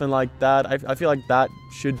 do something like that. I feel like that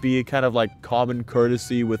should be kind of like common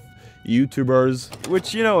courtesy with YouTubers,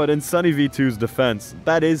 which, you know what, in SunnyV2's defense,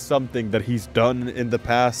 that is something that he's done in the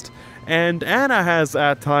past, and Anna has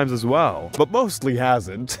at times as well, but mostly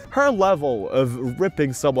hasn't. Her level of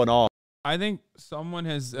ripping someone off. I think someone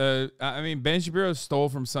has, I mean, Ben Shapiro stole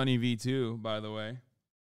from SunnyV2, by the way.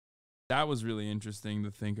 That was really interesting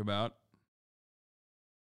to think about.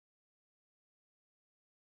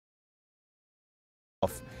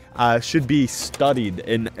 Should be studied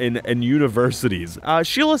in universities.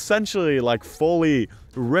 She'll essentially like fully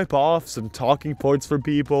rip off some talking points for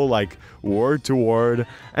people, like word to word,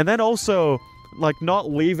 and then also like not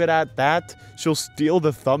leave it at that. She'll steal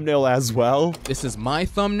the thumbnail as well. This is my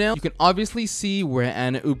thumbnail. You can obviously see where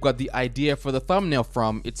Anna Oop got the idea for the thumbnail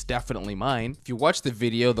from. It's definitely mine. If you watch the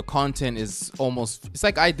video, the content is almost, it's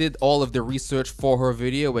like I did all of the research for her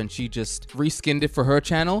video and she just reskinned it for her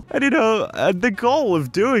channel. And you know, the goal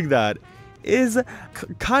of doing that is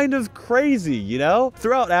kind of crazy, you know?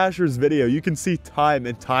 Throughout Asher's video, you can see time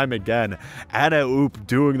and time again Anna Oop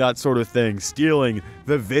doing that sort of thing, stealing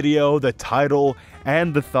the video, the title,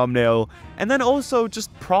 and the thumbnail, and then also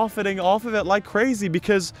just profiting off of it like crazy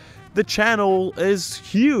because the channel is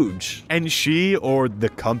huge. And she, or the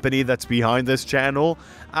company that's behind this channel,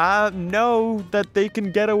 know that they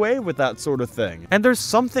can get away with that sort of thing. And there's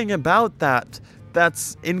something about that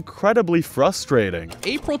that's incredibly frustrating.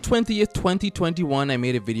 April 20th, 2021, I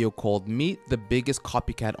made a video called Meet the Biggest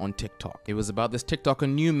Copycat on TikTok. It was about this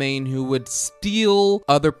TikToker New Main who would steal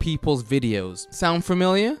other people's videos. Sound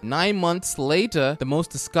familiar? 9 months later, the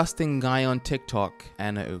most disgusting guy on TikTok,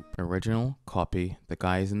 Anna Oop. Original copy, the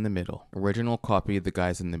guy's in the middle. Original copy, the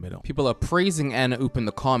guy's in the middle. People are praising Anna Oop in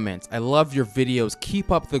the comments. I love your videos.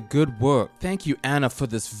 Keep up the good work. Thank you, Anna, for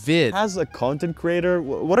this vid. As a content creator,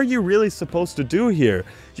 what are you really supposed to do here?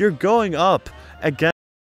 You're going up again.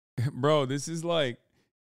 Bro, this is like,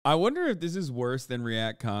 I wonder if this is worse than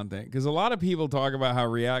React content, because a lot of people talk about how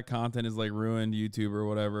React content is like ruined YouTube or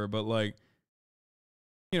whatever, but like,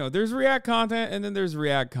 you know, there's React content and then there's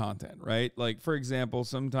React content, right? Like, for example,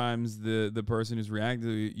 sometimes the person who's reacting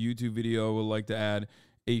to a YouTube video will like to add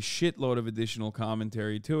a shitload of additional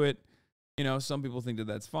commentary to it. You know, some people think that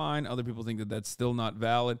that's fine. Other people think that that's still not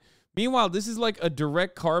valid. Meanwhile, this is like a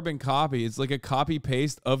direct carbon copy. It's like a copy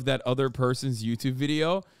paste of that other person's YouTube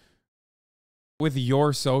video with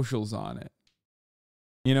your socials on it.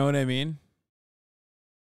 You know what I mean?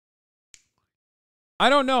 I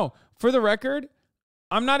don't know. For the record,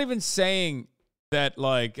 I'm not even saying that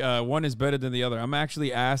like one is better than the other. I'm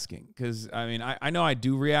actually asking because, I mean, I know I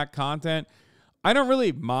do React content. I don't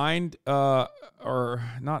really mind, or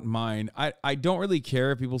not mind. I don't really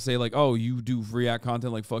care if people say like, oh, you do React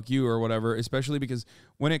content, like fuck you or whatever, especially because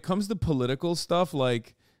when it comes to political stuff,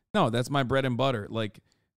 like, no, that's my bread and butter. Like,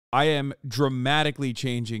 I am dramatically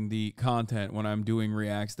changing the content when I'm doing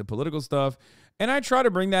reacts to political stuff. And I try to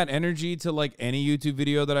bring that energy to like any YouTube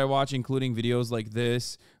video that I watch, including videos like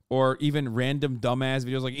this, or even random dumbass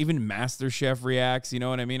videos, like even MasterChef reacts. You know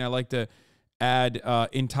what I mean? I like to add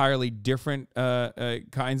entirely different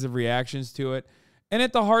kinds of reactions to it. And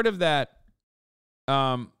at the heart of that,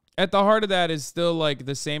 is still like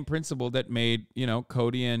the same principle that made, you know,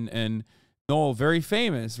 Cody and Noel very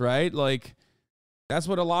famous, right? Like that's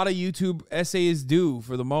what a lot of YouTube essayists do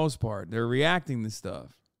for the most part. They're reacting to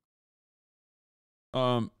stuff.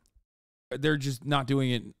 They're just not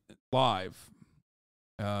doing it live.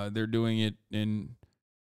 They're doing it in,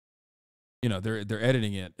 you know, they're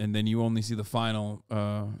editing it, and then you only see the final,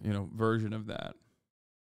 you know, version of that.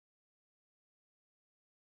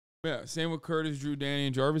 Yeah, same with Curtis, Drew, Danny,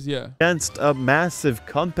 and Jarvis. Yeah. Against a massive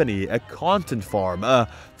company, a content farm, a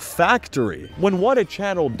factory. When what a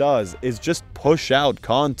channel does is just push out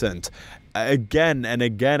content again and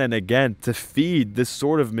again and again to feed this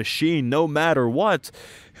sort of machine, no matter what,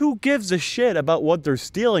 who gives a shit about what they're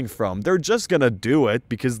stealing from? They're just gonna do it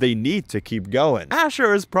because they need to keep going.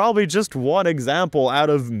 Asher is probably just one example out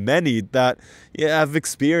of many that have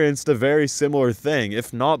experienced a very similar thing.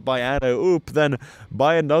 If not by Anna Oop, then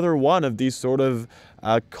by another one of these sort of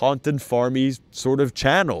content farmy sort of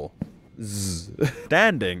channel.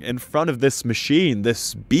 Standing in front of this machine,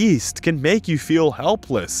 this beast, can make you feel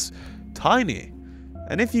helpless, tiny.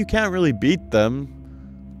 And if you can't really beat them,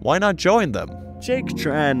 why not join them? Jake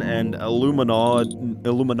Tran and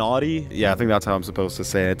Illuminati, yeah, I think that's how I'm supposed to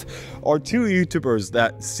say it, are two YouTubers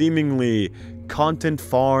that seemingly content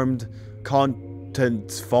farmified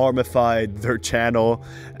their channel,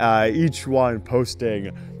 each one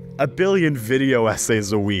posting a billion video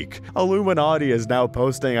essays a week. Illuminati is now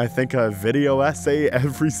posting, I think, a video essay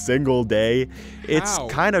every single day. It's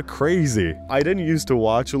kind of crazy. I didn't used to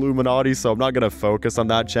watch Illuminati, so I'm not going to focus on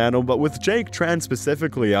that channel, but with Jake Tran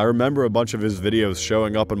specifically, I remember a bunch of his videos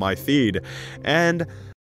showing up in my feed, and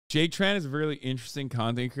Jake Tran is a really interesting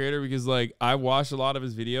content creator because, like, I watched a lot of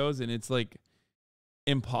his videos, and it's, like,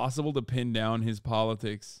 impossible to pin down his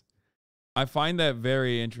politics. I find that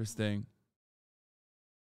very interesting.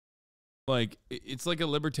 Like, it's like a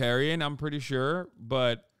libertarian, I'm pretty sure,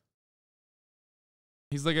 but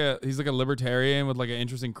he's like a libertarian with like an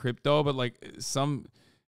interest in crypto, but like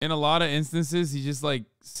in a lot of instances he just like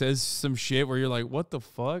says some shit where you're like, what the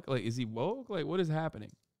fuck? Like, is he woke? Like, what is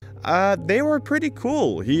happening? They were pretty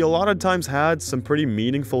cool. He a lot of times had some pretty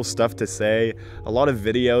meaningful stuff to say. A lot of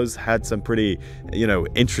videos had some pretty, you know,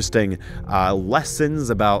 interesting lessons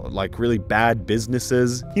about like really bad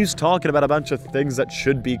businesses. He was talking about a bunch of things that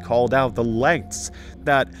should be called out, the lengths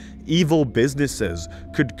that evil businesses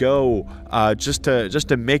could go just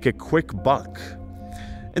to make a quick buck.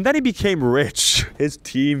 And then he became rich. His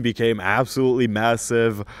team became absolutely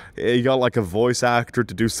massive. He got like a voice actor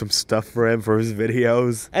to do some stuff for him for his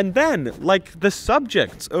videos. And then, like the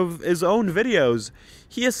subjects of his own videos,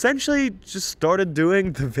 he essentially just started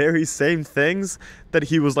doing the very same things that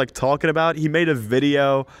he was like talking about. He made a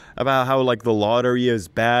video about how like the lottery is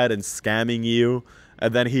bad and scamming you.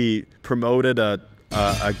 And then he promoted a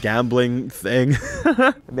gambling thing,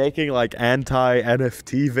 making like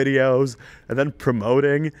anti-NFT videos, and then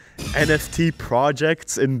promoting NFT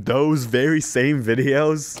projects in those very same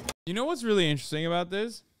videos. You know what's really interesting about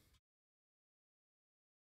this?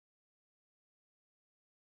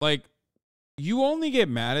 Like, you only get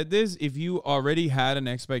mad at this if you already had an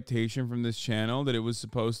expectation from this channel that it was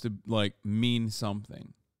supposed to like mean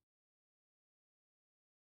something.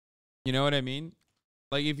 You know what I mean?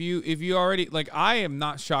 Like, if you already, like, I am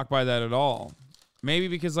not shocked by that at all. Maybe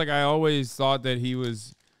because, like, I always thought that he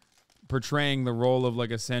was portraying the role of,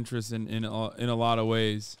 like, a centrist in a lot of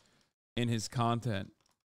ways in his content.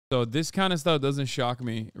 So this kind of stuff doesn't shock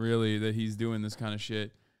me, really, that he's doing this kind of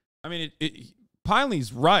shit. I mean,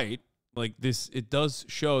 Piley's right. Like, it does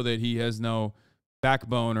show that he has no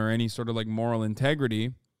backbone or any sort of, like, moral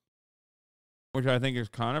integrity, which I think is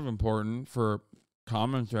kind of important for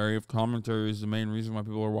commentary, if commentary is the main reason why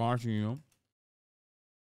people are watching you.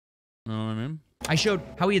 You know what I mean? I showed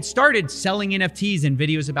how he had started selling NFTs in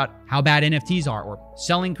videos about how bad NFTs are, or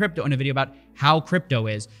selling crypto in a video about how crypto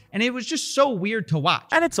is. And it was just so weird to watch.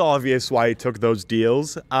 And it's obvious why he took those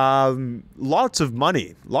deals. Lots of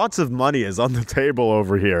money is on the table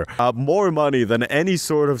over here. More money than any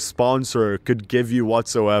sort of sponsor could give you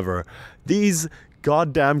whatsoever. These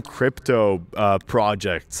goddamn crypto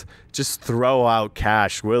projects just throw out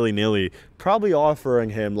cash willy-nilly, probably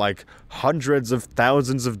offering him like hundreds of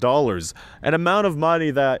thousands of dollars, an amount of money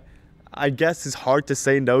that I guess is hard to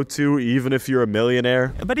say no to, even if you're a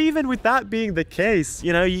millionaire. But even with that being the case,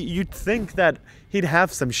 you know, you'd think that he'd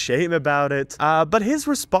have some shame about it. But his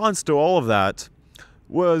response to all of that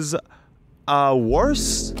was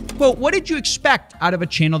worse. Well, what did you expect out of a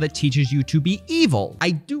channel that teaches you to be evil?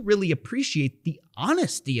 I do really appreciate the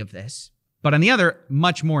honesty of this. But on the other,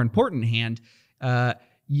 much more important hand,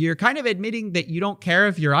 you're kind of admitting that you don't care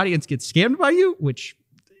if your audience gets scammed by you, which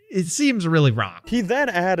it seems really wrong. He then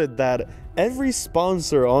added that every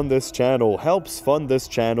sponsor on this channel helps fund this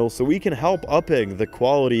channel so we can help upping the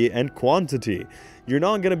quality and quantity. You're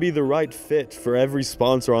not going to be the right fit for every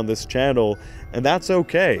sponsor on this channel, and that's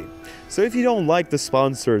okay. So if you don't like the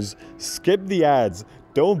sponsors, skip the ads,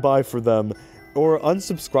 don't buy for them, or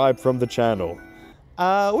unsubscribe from the channel.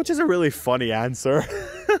 Which is a really funny answer.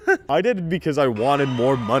 I did it because I wanted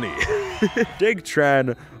more money. Dig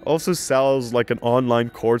Tran also sells like an online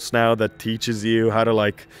course now that teaches you how to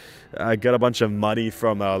like get a bunch of money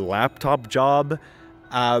from a laptop job.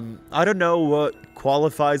 I don't know what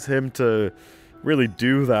qualifies him to really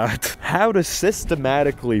do that. How to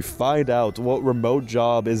systematically find out what remote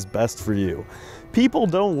job is best for you. People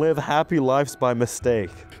don't live happy lives by mistake.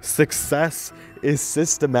 Success is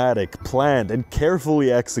systematic, planned, and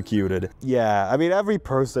carefully executed. Yeah, I mean, every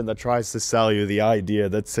person that tries to sell you the idea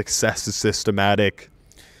that success is systematic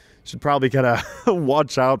should probably kind of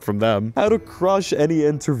watch out from them. How to crush any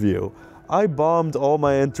interview. I bombed all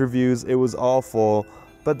my interviews, it was awful,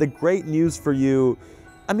 but the great news for you,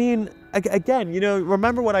 I mean, again, you know,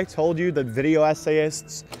 remember when I told you that video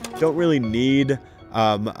essayists don't really need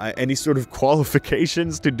any sort of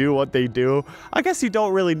qualifications to do what they do? I guess you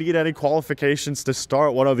don't really need any qualifications to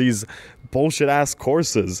start one of these bullshit-ass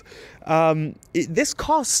courses. This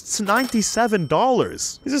costs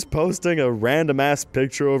 $97. He's just posting a random-ass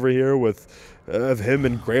picture over here with of him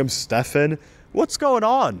and Graham Stephan. What's going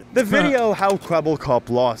on? The video How Kwebbelkop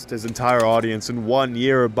Lost His Entire Audience in 1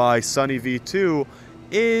 Year by SunnyV2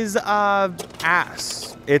 is,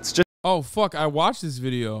 ass. It's just... Oh, fuck, I watched this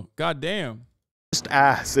video. God damn. Just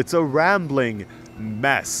ass. It's a rambling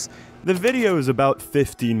mess. The video is about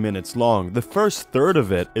 15 minutes long. The first third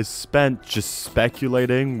of it is spent just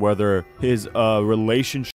speculating whether his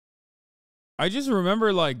relationship... I just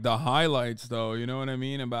remember like the highlights though, you know what I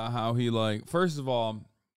mean? About how he like, first of all,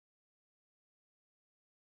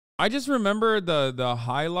 I just remember the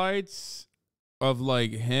highlights of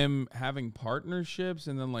like him having partnerships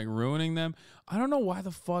and then like ruining them. I don't know why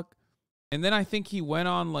the fuck. And then I think he went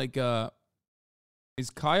on like is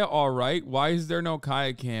Kaya all right? Why is there no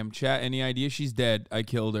Kaya cam? Chat, any idea? She's dead. I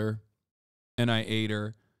killed her. And I ate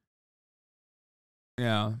her.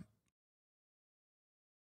 Yeah.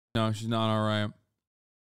 No, she's not all right.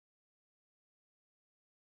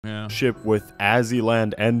 Yeah. ...ship with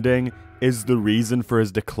Aziland ending is the reason for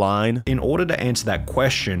his decline. In order to answer that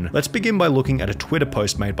question, let's begin by looking at a Twitter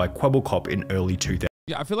post made by Kwebbelkop in early 2000.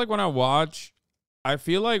 Yeah, I feel like when I watch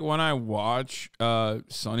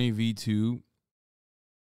SunnyV2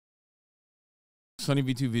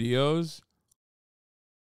 videos,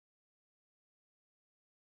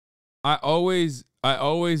 I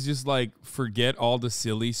always just like forget all the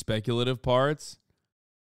silly speculative parts,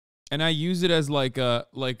 and I use it as like a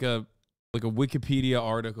Wikipedia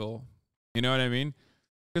article. You know what I mean?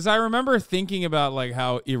 Because I remember thinking about like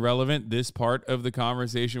how irrelevant this part of the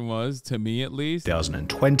conversation was, to me at least.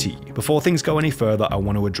 2020. Before things go any further, I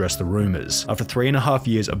want to address the rumors. After 3.5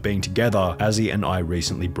 years of being together, Azzy and I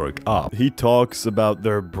recently broke up. He talks about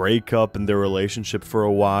their breakup and their relationship for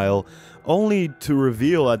a while, only to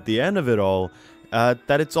reveal at the end of it all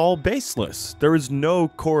that it's all baseless. There is no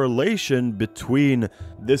correlation between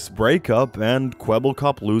this breakup and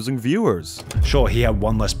Kwebbelkop losing viewers. Sure, he had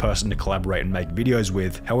one less person to collaborate and make videos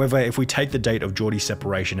with. However, if we take the date of Geordie's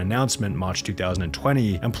separation announcement, March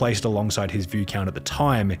 2020, and placed alongside his view count at the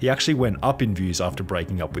time, he actually went up in views after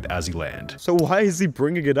breaking up with Aziland. So why is he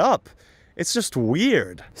bringing it up? It's just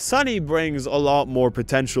weird. Sunny brings a lot more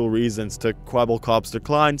potential reasons to Kwebbelkop's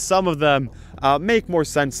decline. Some of them make more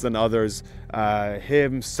sense than others.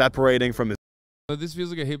 Him separating from his... But this feels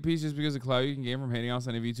like a hit piece just because the clout you can gain from hating on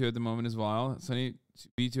SunnyV2 at the moment is wild.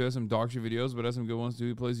 SunnyV2 has some dog shit videos, but has some good ones too.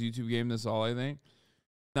 He plays a YouTube game, that's all I think.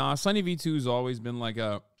 Nah, SunnyV2 has always been like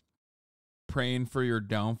a praying for your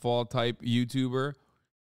downfall type YouTuber.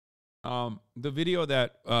 The video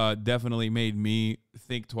that definitely made me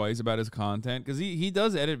think twice about his content, because he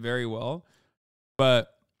does edit very well, but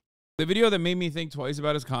the video that made me think twice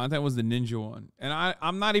about his content was the Ninja one. And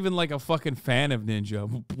I'm not even like a fucking fan of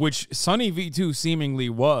Ninja, which SunnyV2 seemingly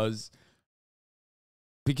was,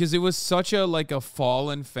 because it was such a like a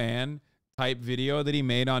fallen fan type video that he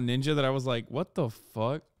made on Ninja that I was like, what the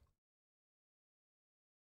fuck?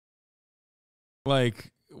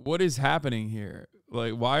 Like, what is happening here?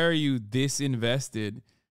 Like, why are you disinvested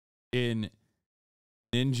in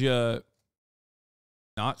Ninja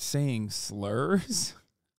not saying slurs?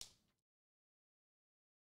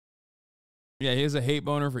 Yeah, he has a hate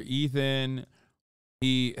boner for Ethan.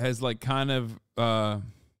 He has like kind of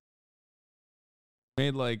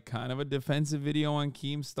made like kind of a defensive video on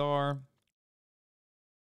Keemstar.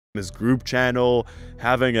 His group channel,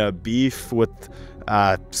 having a beef with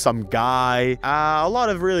some guy. A lot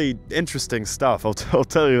of really interesting stuff, I'll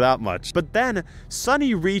tell you that much. But then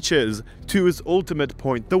Sunny reaches to his ultimate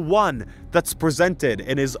point, the one that's presented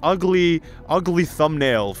in his ugly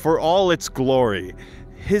thumbnail for all its glory.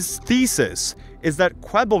 His thesis is that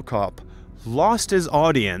Kwebbelkop lost his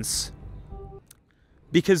audience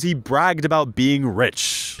because he bragged about being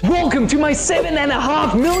rich. Welcome to my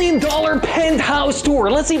 $7.5 million penthouse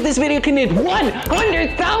tour. Let's see if this video can hit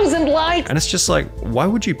 100,000 likes. And it's just like, why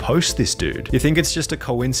would you post this, dude? You think it's just a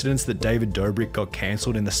coincidence that David Dobrik got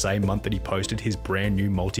cancelled in the same month that he posted his brand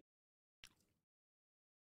new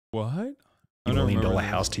What? multi-million-dollar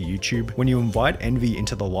house to YouTube? When you invite envy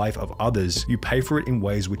into the life of others, you pay for it in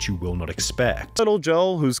ways which you will not expect. Little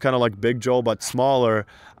Joel, who's kind of like Big Joel but smaller,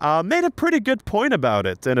 made a pretty good point about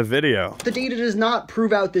it in a video. The data does not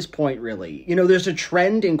prove out this point, really. You know, there's a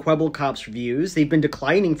trend in Kwebbelkop's views. They've been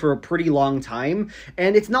declining for a pretty long time,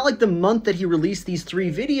 and it's not like the month that he released these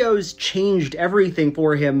 3 videos changed everything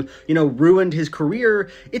for him, you know, ruined his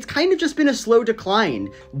career. It's kind of just been a slow decline.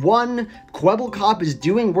 1, Kwebbelkop is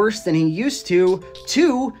doing worse than he used to.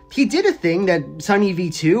 2, he did a thing that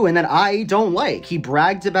SunnyV2 and that I don't like. He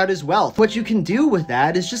bragged about his wealth. What you can do with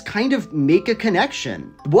that is just kind of make a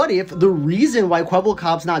connection. What if the reason why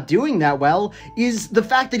Kwebbelkop's not doing that well is the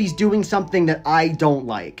fact that he's doing something that I don't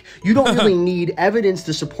like? You don't really need evidence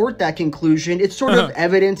to support that conclusion. It's sort of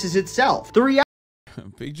evidences itself. The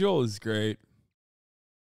Big Joel is great.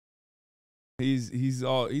 He's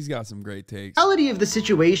got some great takes. The reality of the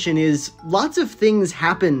situation is lots of things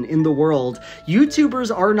happen in the world.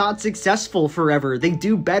 YouTubers are not successful forever. They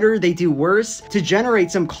do better, they do worse. To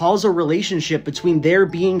generate some causal relationship between their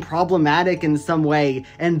being problematic in some way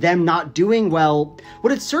and them not doing well,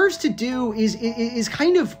 what it serves to do is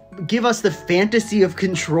kind of give us the fantasy of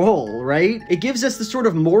control, right? It gives us the sort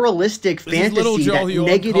of moralistic fantasy that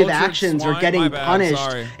negative actions are getting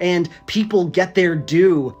punished and people get their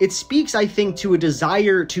due. It speaks, I think, to a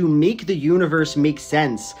desire to make the universe make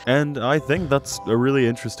sense. And I think that's a really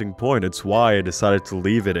interesting point. It's why I decided to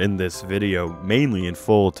leave it in this video, mainly in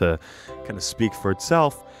full, to kind of speak for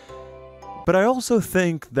itself. But I also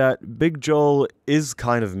think that Big Joel is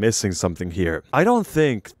kind of missing something here. I don't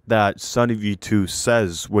think that SunnyV2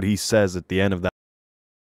 says what he says at the end of that.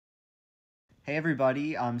 Hey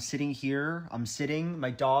everybody, I'm sitting here. My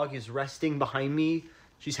dog is resting behind me.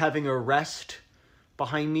 She's having a rest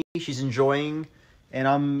behind me. She's enjoying, and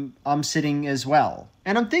I'm sitting as well.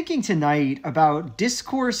 And I'm thinking tonight about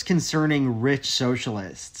discourse concerning rich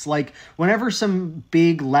socialists. Like, whenever some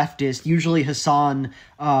big leftist, usually Hassan,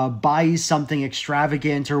 buys something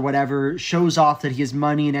extravagant or whatever, shows off that he has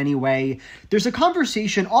money in any way, there's a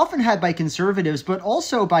conversation often had by conservatives, but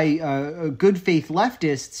also by good faith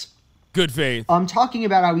leftists. Good faith. I'm talking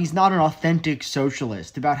about how he's not an authentic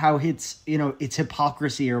socialist, about how it's, you know, it's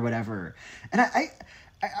hypocrisy or whatever. And I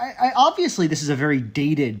obviously this is a very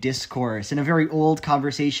dated discourse and a very old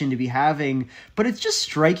conversation to be having, but it's just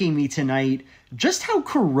striking me tonight just how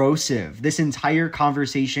corrosive this entire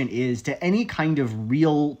conversation is to any kind of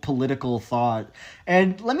real political thought.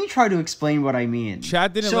 And let me try to explain what I mean.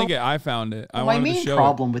 Chat didn't link it. I found it. My main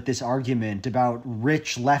problem with this argument about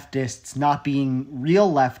rich leftists not being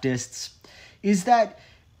real leftists is that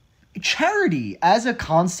charity as a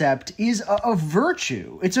concept is a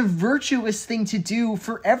virtue. It's a virtuous thing to do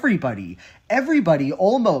for everybody. Everybody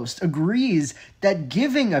almost agrees that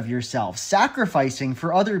giving of yourself, sacrificing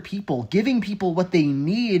for other people, giving people what they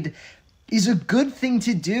need is a good thing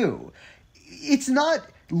to do. It's not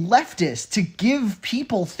leftist to give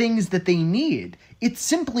people things that they need. It's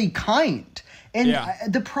simply kind. And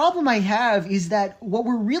the problem I have is that what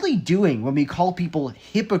we're really doing when we call people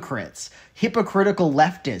hypocrites, hypocritical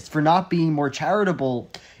leftists for not being more charitable,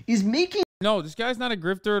 is making... No, this guy's not a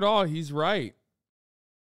grifter at all. He's right.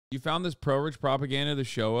 You found this pro-rich propaganda to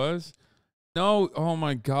show us? No, oh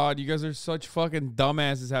my God, you guys are such fucking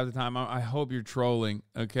dumbasses half the time. I hope you're trolling,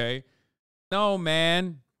 okay? No,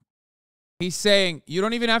 man. He's saying you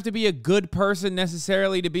don't even have to be a good person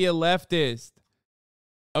necessarily to be a leftist,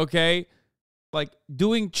 okay? Like,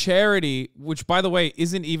 doing charity, which, by the way,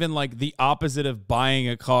 isn't even, like, the opposite of buying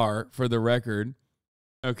a car, for the record,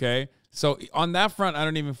 okay? So, on that front, I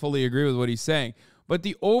don't even fully agree with what he's saying. But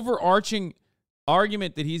the overarching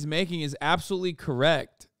argument that he's making is absolutely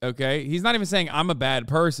correct. Okay, he's not even saying I'm a bad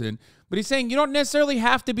person, but he's saying you don't necessarily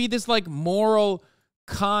have to be this like moral,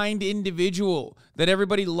 kind individual that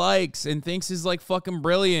everybody likes and thinks is like fucking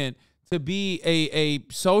brilliant to be a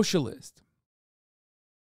socialist.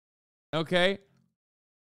 Okay?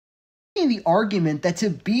 The argument that to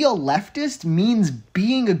be a leftist means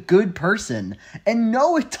being a good person. And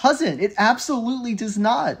no, it doesn't. It absolutely does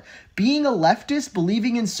not. Being a leftist,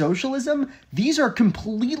 believing in socialism, these are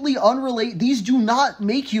completely unrelated. These do not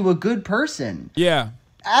make you a good person. Yeah.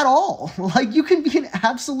 At all. Like, you can be an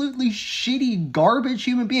absolutely shitty, garbage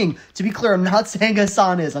human being. To be clear, I'm not saying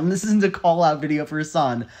Hassan is. This isn't a call-out video for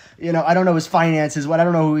Hassan. You know, I don't know his finances, I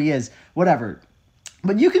don't know who he is. Whatever.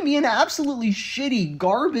 But you can be an absolutely shitty,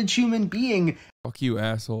 garbage human being. Fuck you,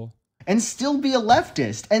 asshole. And still be a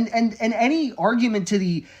leftist. And any argument to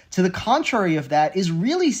the contrary of that is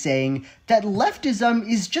really saying that leftism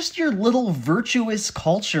is just your little virtuous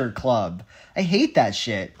culture club. I hate that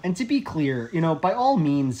shit. And to be clear, you know, by all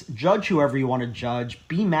means, judge whoever you want to judge.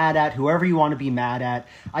 Be mad at whoever you want to be mad at.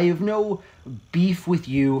 I have no beef with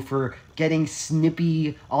you for getting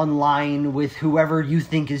snippy online with whoever you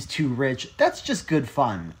think is too rich. That's just good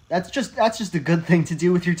fun. That's just a good thing to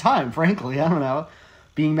do with your time, frankly. I don't know.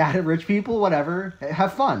 Being mad at rich people, whatever.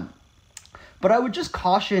 Have fun. But I would just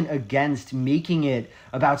caution against making it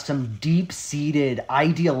about some deep-seated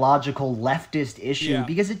ideological leftist issue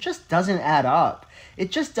because it just doesn't add up.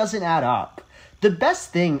 It just doesn't add up. The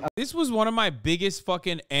best thing... This was one of my biggest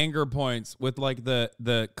fucking anger points with like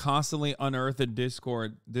the constantly unearthed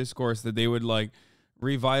discourse that they would like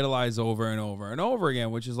revitalize over and over and over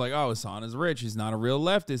again, which is like, oh, Hassan is rich. He's not a real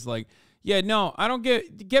leftist. Like, yeah, no, I don't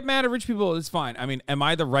get mad at rich people. It's fine. I mean, am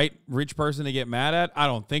I the right rich person to get mad at? I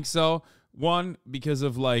don't think so. One, because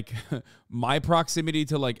of like my proximity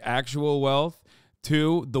to like actual wealth.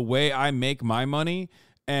 Two, the way I make my money.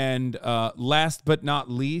 And last but not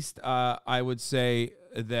least, I would say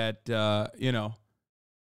that, you know,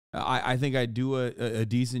 I think I do a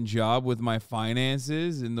decent job with my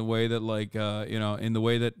finances in the way that like, you know, in the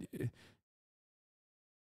way that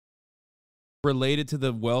related to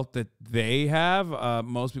the wealth that they have.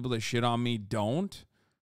 Most people that shit on me don't,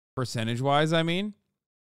 percentage-wise, I mean.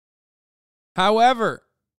 However,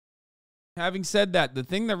 having said that, the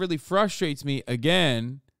thing that really frustrates me,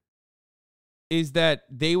 again, is that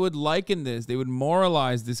they would liken this, they would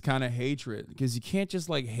moralize this kind of hatred, because you can't just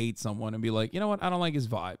like hate someone and be like, you know what, I don't like his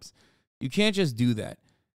vibes. You can't just do that.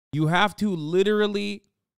 You have to literally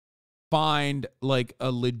find like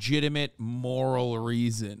a legitimate moral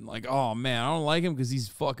reason. Like, oh man, I don't like him because he's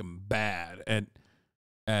fucking bad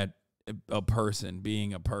at a person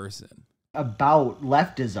being a person. About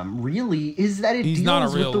leftism really is that it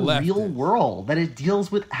deals with the real world, that it deals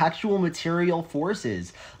with actual material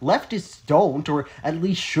forces. Leftists don't, or at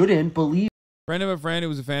least shouldn't, believe. Friend of a friend who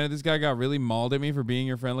was a fan of this guy got really mauled at me for being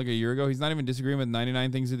your friend like a year ago. He's not even disagreeing with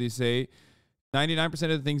 99 things that they say. 99%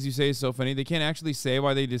 of the things you say is so funny. They can't actually say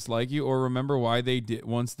why they dislike you or remember why they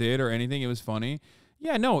once did or anything. It was funny.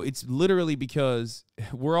 Yeah, no, it's literally because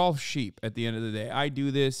we're all sheep at the end of the day. I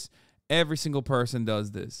do this. Every single person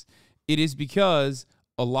does this. It is because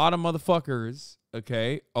a lot of motherfuckers,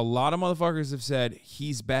 okay, a lot of motherfuckers have said,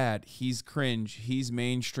 he's bad, he's cringe, he's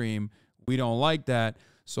mainstream, we don't like that.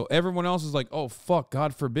 So everyone else is like, oh, fuck,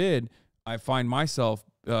 God forbid I find myself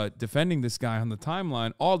defending this guy on the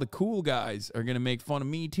timeline. All the cool guys are going to make fun of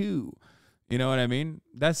me too. You know what I mean?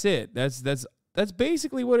 That's it. That's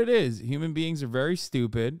basically what it is. Human beings are very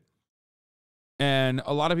stupid. And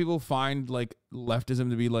a lot of people find like leftism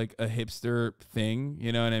to be like a hipster thing.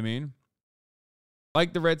 You know what I mean?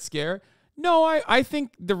 Like the Red Scare. No, I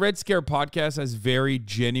think the Red Scare podcast has very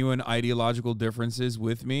genuine ideological differences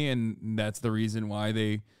with me. And that's the reason why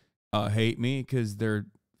they hate me, because they're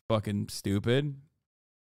fucking stupid.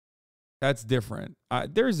 That's different.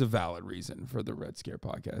 There's a valid reason for the Red Scare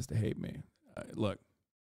podcast to hate me. Look,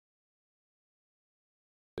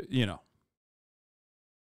 you know.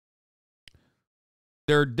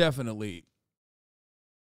 There definitely,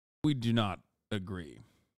 we do not agree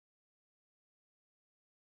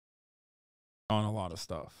on a lot of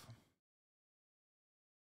stuff.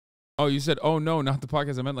 Oh, you said, oh no, not the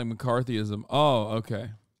podcast. I meant like McCarthyism. Oh, okay.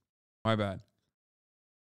 My bad.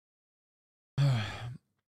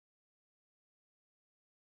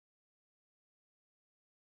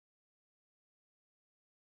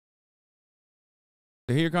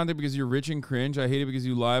 I hate your content because you're rich and cringe. I hate it because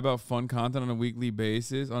you lie about fun content on a weekly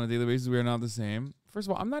basis. On a daily basis, we are not the same. First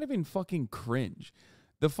of all, I'm not even fucking cringe.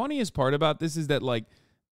 The funniest part about this is that, like,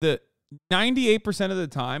 the 98% of the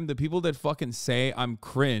time, the people that fucking say I'm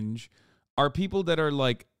cringe are people that are,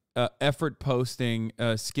 like, effort posting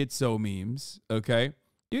schizo memes, okay?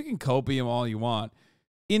 You can copy them all you want.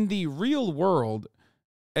 In the real world,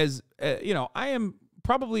 as you know, I am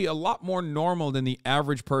probably a lot more normal than the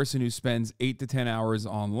average person who spends 8 to 10 hours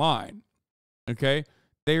online, okay?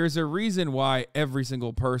 There's a reason why every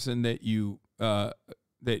single person that you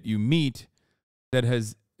meet that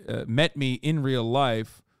has met me in real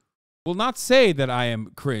life will not say that I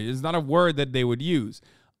am cringe. It's not a word that they would use.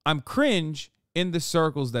 I'm cringe in the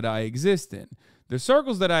circles that I exist in. The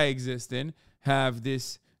circles that I exist in have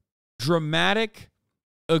this dramatic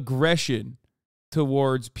aggression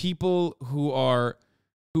towards people who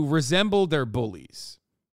resemble their bullies.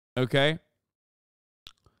 Okay?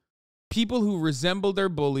 People who resemble their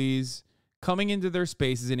bullies coming into their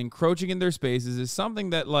spaces and encroaching in their spaces is something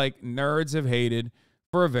that like nerds have hated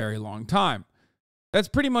for a very long time. That's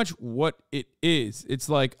pretty much what it is. It's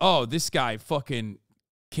like, oh, this guy fucking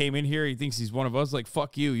came in here. He thinks he's one of us. Like,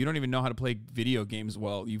 fuck you. You don't even know how to play video games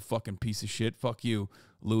well, you fucking piece of shit. Fuck you,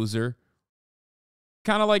 loser.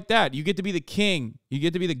 Kind of like that. You get to be the king. You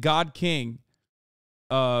get to be the god king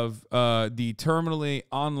of the terminally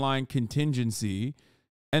online contingency.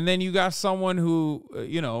 And then you got someone who,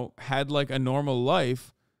 had like a normal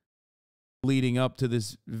life leading up to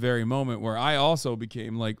this very moment where I also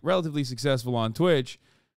became like relatively successful on Twitch,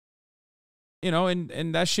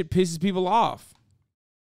 and that shit pisses people off.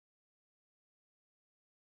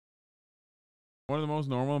 One of the most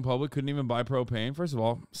normal in public couldn't even buy propane. First of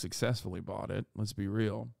all, successfully bought it. Let's be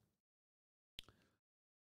real.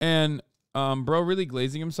 And bro really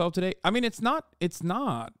glazing himself today. I mean, it's not.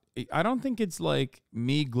 I don't think it's like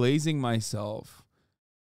me glazing myself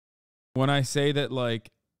when I say that like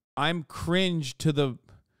I'm cringe to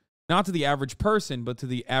not to the average person, but to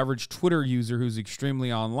the average Twitter user who's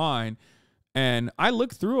extremely online. And I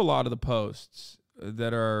look through a lot of the posts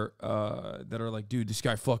that are like, dude, this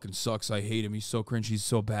guy fucking sucks. I hate him. He's so cringe. He's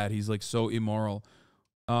so bad. He's like so immoral.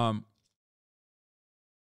 And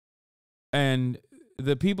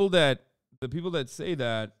the people that say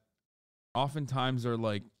that oftentimes are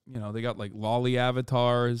like, they got like lolly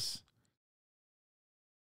avatars.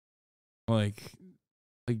 Like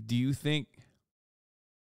do you think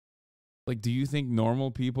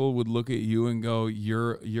normal people would look at you and go,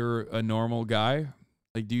 you're a normal guy?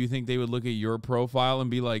 Like, do you think they would look at your profile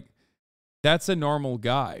and be like, that's a normal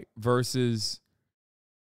guy, versus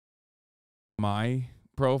my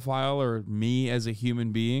profile or me as a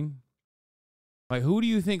human being? Like, who do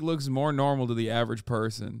you think looks more normal to the average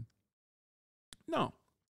person? No.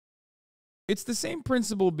 It's the same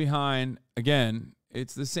principle behind, again,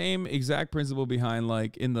 it's the same exact principle behind,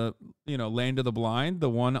 like, in the, land of the blind, the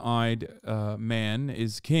one-eyed man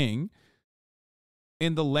is king.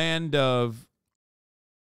 In the land of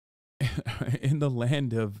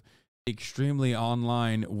extremely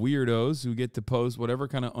online weirdos who get to post whatever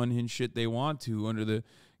kind of unhinged shit they want to under the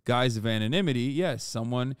guise of anonymity, yes,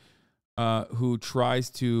 someone who tries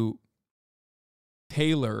to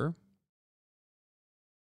tailor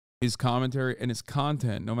his commentary and his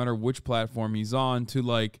content, no matter which platform he's on, to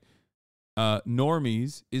like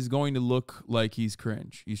normies, is going to look like he's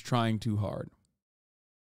cringe. He's trying too hard.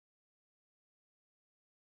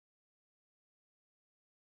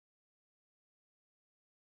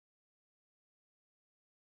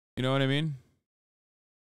 You know what I mean?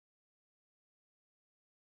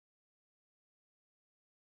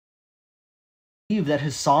 That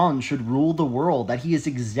Hassan should rule the world, that he is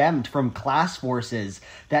exempt from class forces,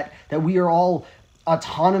 that we are all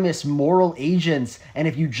autonomous moral agents, and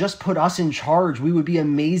if you just put us in charge, we would be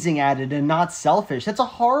amazing at it and not selfish. That's a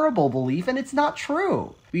horrible belief, and it's not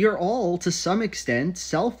true. We are all, to some extent,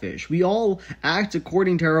 selfish. We all act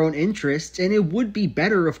according to our own interests, and it would be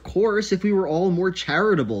better, of course, if we were all more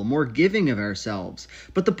charitable, more giving of ourselves.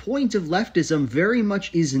 But the point of leftism very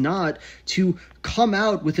much is not to come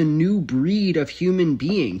out with a new breed of human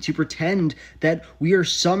being, to pretend that we are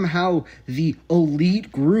somehow the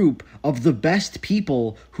elite group of the best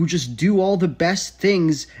people who just do all the best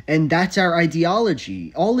things, and that's our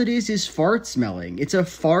ideology. All it is fart smelling. It's a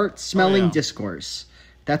fart smelling discourse.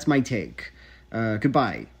 That's my take.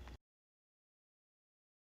 Goodbye.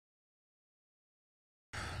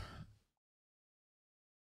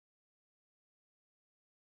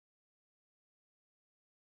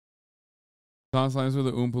 Lines with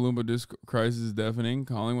the Oompa Loompa disc crisis is deafening.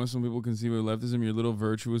 Calling what some people conceive of leftism your little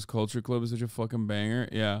virtuous culture club is such a fucking banger.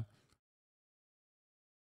 Yeah.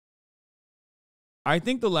 I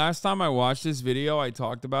think the last time I watched this video, I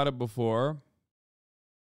talked about it before.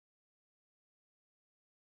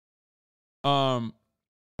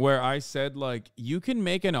 Where I said, like, you can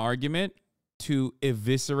make an argument to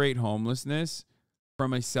eviscerate homelessness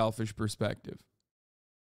from a selfish perspective.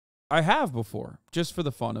 I have before, just for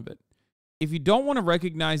the fun of it. If you don't want to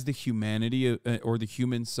recognize the humanity or the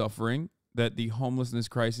human suffering that the homelessness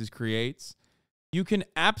crisis creates, you can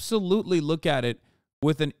absolutely look at it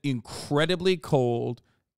with an incredibly cold,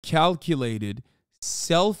 calculated,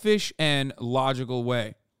 selfish, and logical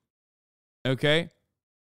way. Okay?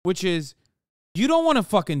 Which is, you don't want to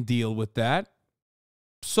fucking deal with that.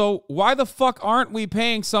 So why the fuck aren't we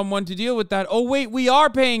paying someone to deal with that? Oh, wait, we are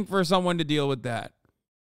paying for someone to deal with that.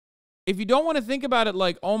 If you don't want to think about it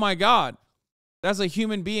like, oh my God, that's a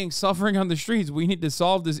human being suffering on the streets, we need to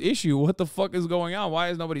solve this issue. What the fuck is going on? Why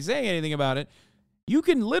is nobody saying anything about it? You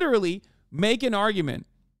can literally make an argument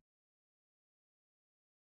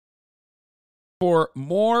for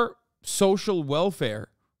more social welfare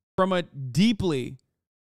from a deeply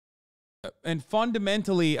and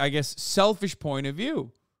fundamentally, I guess, selfish point of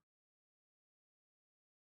view.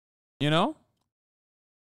 You know?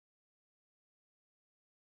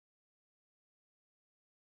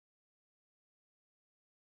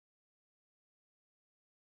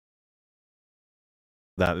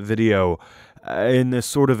 That video in this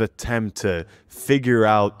sort of attempt to figure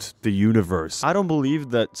out the universe. I don't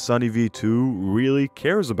believe that SunnyV2 really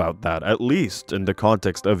cares about that, at least in the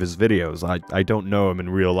context of his videos. I don't know him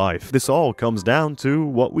in real life. This all comes down to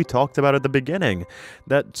what we talked about at the beginning,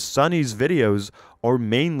 that Sunny's videos are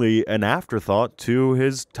mainly an afterthought to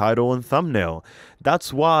his title and thumbnail.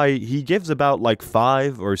 That's why he gives about like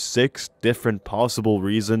 5 or 6 different possible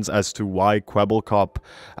reasons as to why Kwebbelkop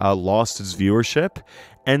lost his viewership.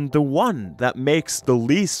 And the one that makes the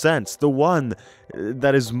least sense, the one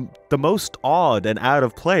that is the most odd and out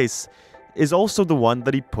of place, is also the one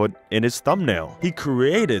that he put in his thumbnail. He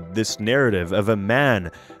created this narrative of a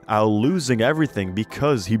man losing everything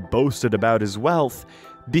because he boasted about his wealth,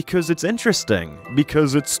 because it's interesting,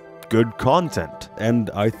 because it's good content.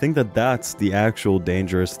 And I think that that's the actual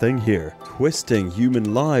dangerous thing here. Twisting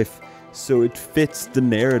human life so it fits the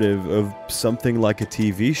narrative of something like a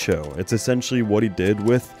TV show. It's essentially what he did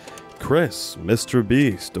with Chris, Mr.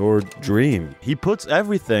 Beast, or Dream. He puts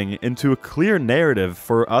everything into a clear narrative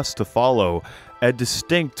for us to follow, a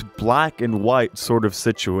distinct black and white sort of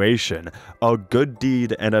situation, a good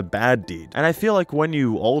deed and a bad deed. And I feel like when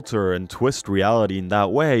you alter and twist reality in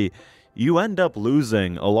that way, you end up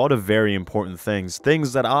losing a lot of very important things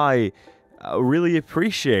that I really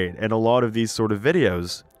appreciate in a lot of these sort of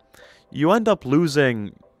videos. You end up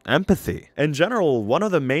losing empathy. In general, one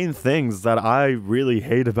of the main things that I really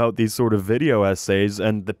hate about these sort of video essays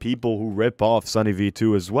and the people who rip off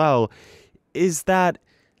SunnyV2 as well is that,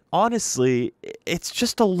 honestly, it's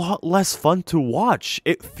just a lot less fun to watch.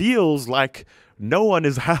 It feels like no one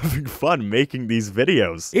is having fun making these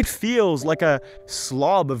videos. It feels like a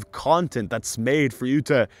slob of content that's made for you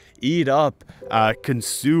to eat up,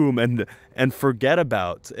 consume, and forget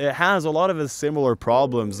about. It has a lot of the similar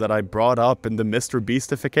problems that I brought up in the Mr.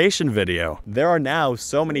 Beastification video. There are now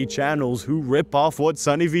so many channels who rip off what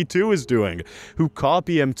SunnyV2 is doing, who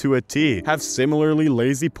copy him to a T, have similarly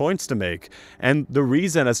lazy points to make. And the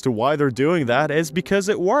reason as to why they're doing that is because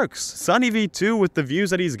it works. SunnyV2, with the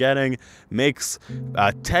views that he's getting, makes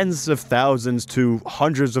tens of thousands to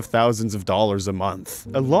hundreds of thousands of dollars a month.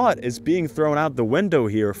 A lot is being thrown out the window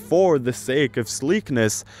here for the sake of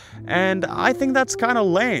sleekness, and I think that's kind of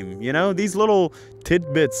lame, you know? These little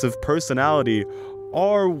tidbits of personality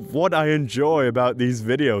are what I enjoy about these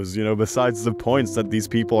videos, you know, besides the points that these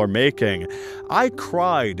people are making. I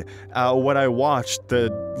cried when I watched the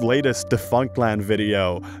latest Defunctland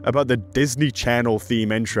video about the Disney Channel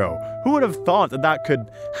theme intro. Who would have thought that that could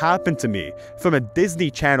happen to me from a Disney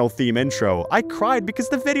Channel theme intro? I cried because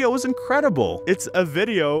the video was incredible. It's a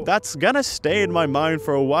video that's gonna stay in my mind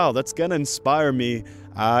for a while, that's gonna inspire me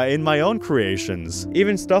in my own creations.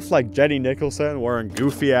 Even stuff like Jenny Nicholson wearing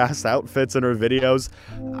goofy ass outfits in her videos,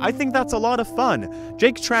 I think that's a lot of fun.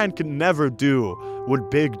 Jake Tran can never do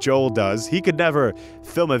what Big Joel does. He could never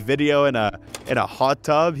film a video in a hot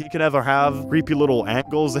tub. He can never have creepy little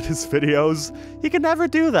angles in his videos. He can never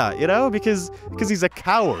do that, you know, because he's a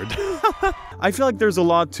coward. I feel like there's a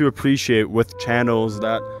lot to appreciate with channels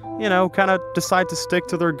that, you know, kind of decide to stick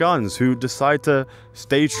to their guns, who decide to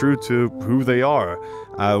stay true to who they are,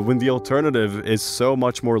 when the alternative is so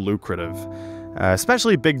much more lucrative.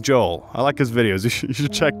 Especially Big Joel. I like his videos. You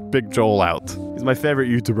should check Big Joel out. He's my favorite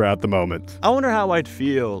YouTuber at the moment. I wonder how I'd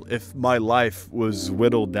feel if my life was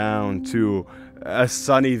whittled down to a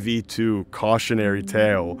SunnyV2 cautionary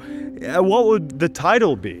tale. What would the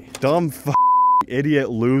title be? Dumb idiot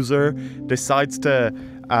loser decides to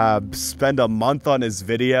spend a month on his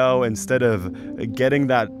video instead of getting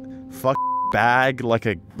that bag like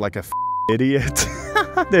a idiot.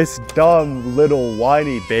 This dumb little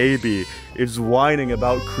whiny baby is whining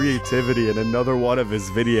about creativity in another one of his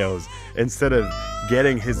videos instead of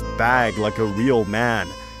getting his bag like a real man.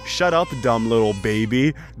 Shut up, dumb little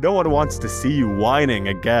baby. No one wants to see you whining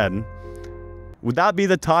again. Would that be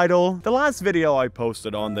the title? The last video I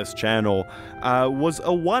posted on this channel was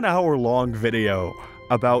a 1 hour long video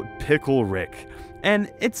about Pickle Rick.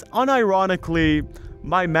 And it's unironically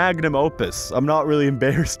my magnum opus. I'm not really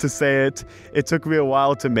embarrassed to say it. It took me a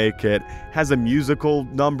while to make it. Has a musical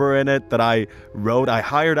number in it that I wrote. I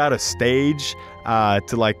hired out a stage to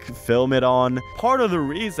like film it on. Part of the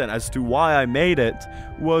reason as to why I made it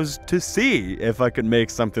was to see if I could make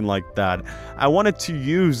something like that. I wanted to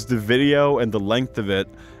use the video and the length of it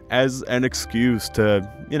as an excuse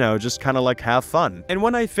to, you know, just kind of like have fun. And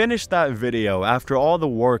when I finished that video, after all the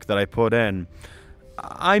work that I put in,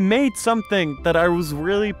 I made something that I was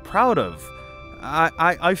really proud of.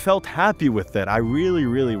 I felt happy with it. I really,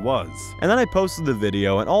 really was. And then I posted the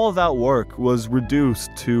video, and all of that work was reduced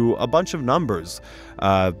to a bunch of numbers.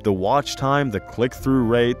 The watch time, the click-through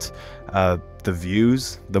rate, the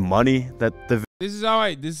views, the money that the... This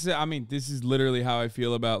is literally how I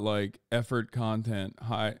feel about like effort content,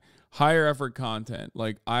 higher effort content,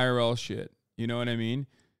 like IRL shit. You know what I mean?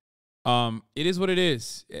 It is what it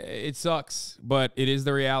is. It sucks, but it is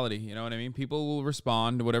the reality. You know what I mean? People will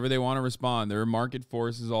respond to whatever they want to respond. There are market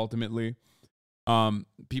forces ultimately.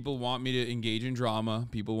 People want me to engage in drama.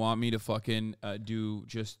 People want me to fucking do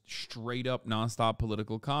just straight up nonstop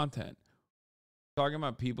political content. Talking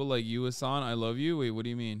about people like you, Hassan. I love you. Wait, what do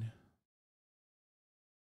you mean?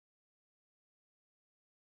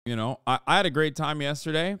 You know, I had a great time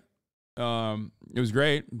yesterday. It was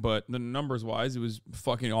great, but the numbers wise, it was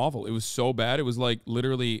fucking awful. It was so bad. It was like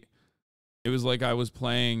literally, it was like I was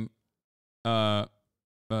playing Valorant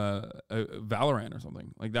or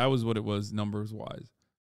something. Like that was what it was numbers wise.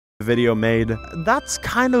 Video made, that's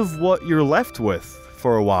kind of what you're left with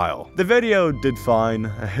for a while. The video did fine.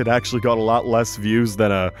 It actually got a lot less views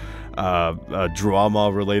than a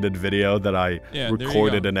drama related video that I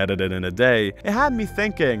recorded and edited in a day. It had me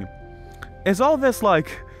thinking, is all this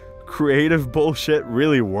like creative bullshit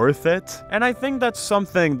really worth it? And I think that's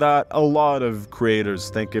something that a lot of creators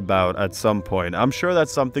think about at some point. I'm sure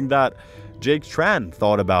that's something that Jake Tran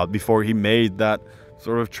thought about before he made that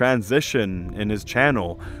sort of transition in his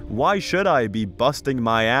channel. Why should I be busting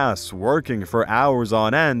my ass working for hours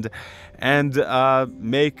on end and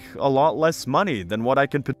make a lot less money than what I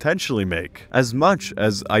can potentially make? As much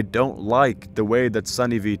as I don't like the way that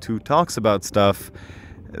SunnyV2 talks about stuff,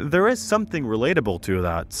 there is something relatable to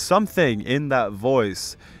that. Something in that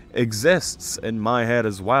voice exists in my head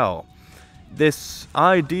as well. This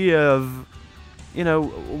idea of, you know,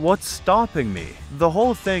 what's stopping me? The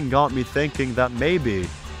whole thing got me thinking that maybe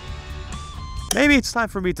it's time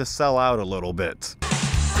for me to sell out a little bit.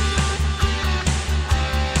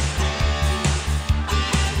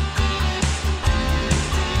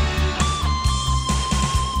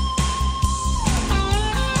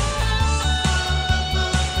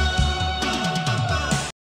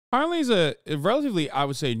 Harley's a relatively, I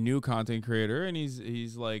would say, new content creator, and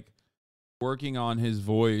he's like working on his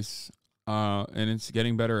voice, and it's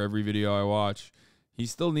getting better every video I watch. He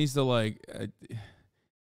still needs to like,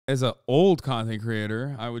 as an old content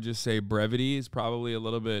creator, I would just say brevity is probably a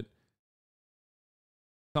little bit.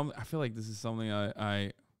 I feel like this is something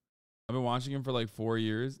I've been watching him for like 4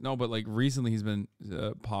 years. No, but like recently he's been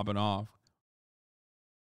popping off.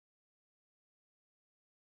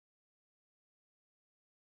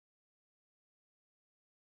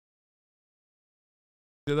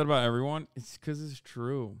 Say that about everyone. It's because it's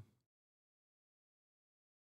true.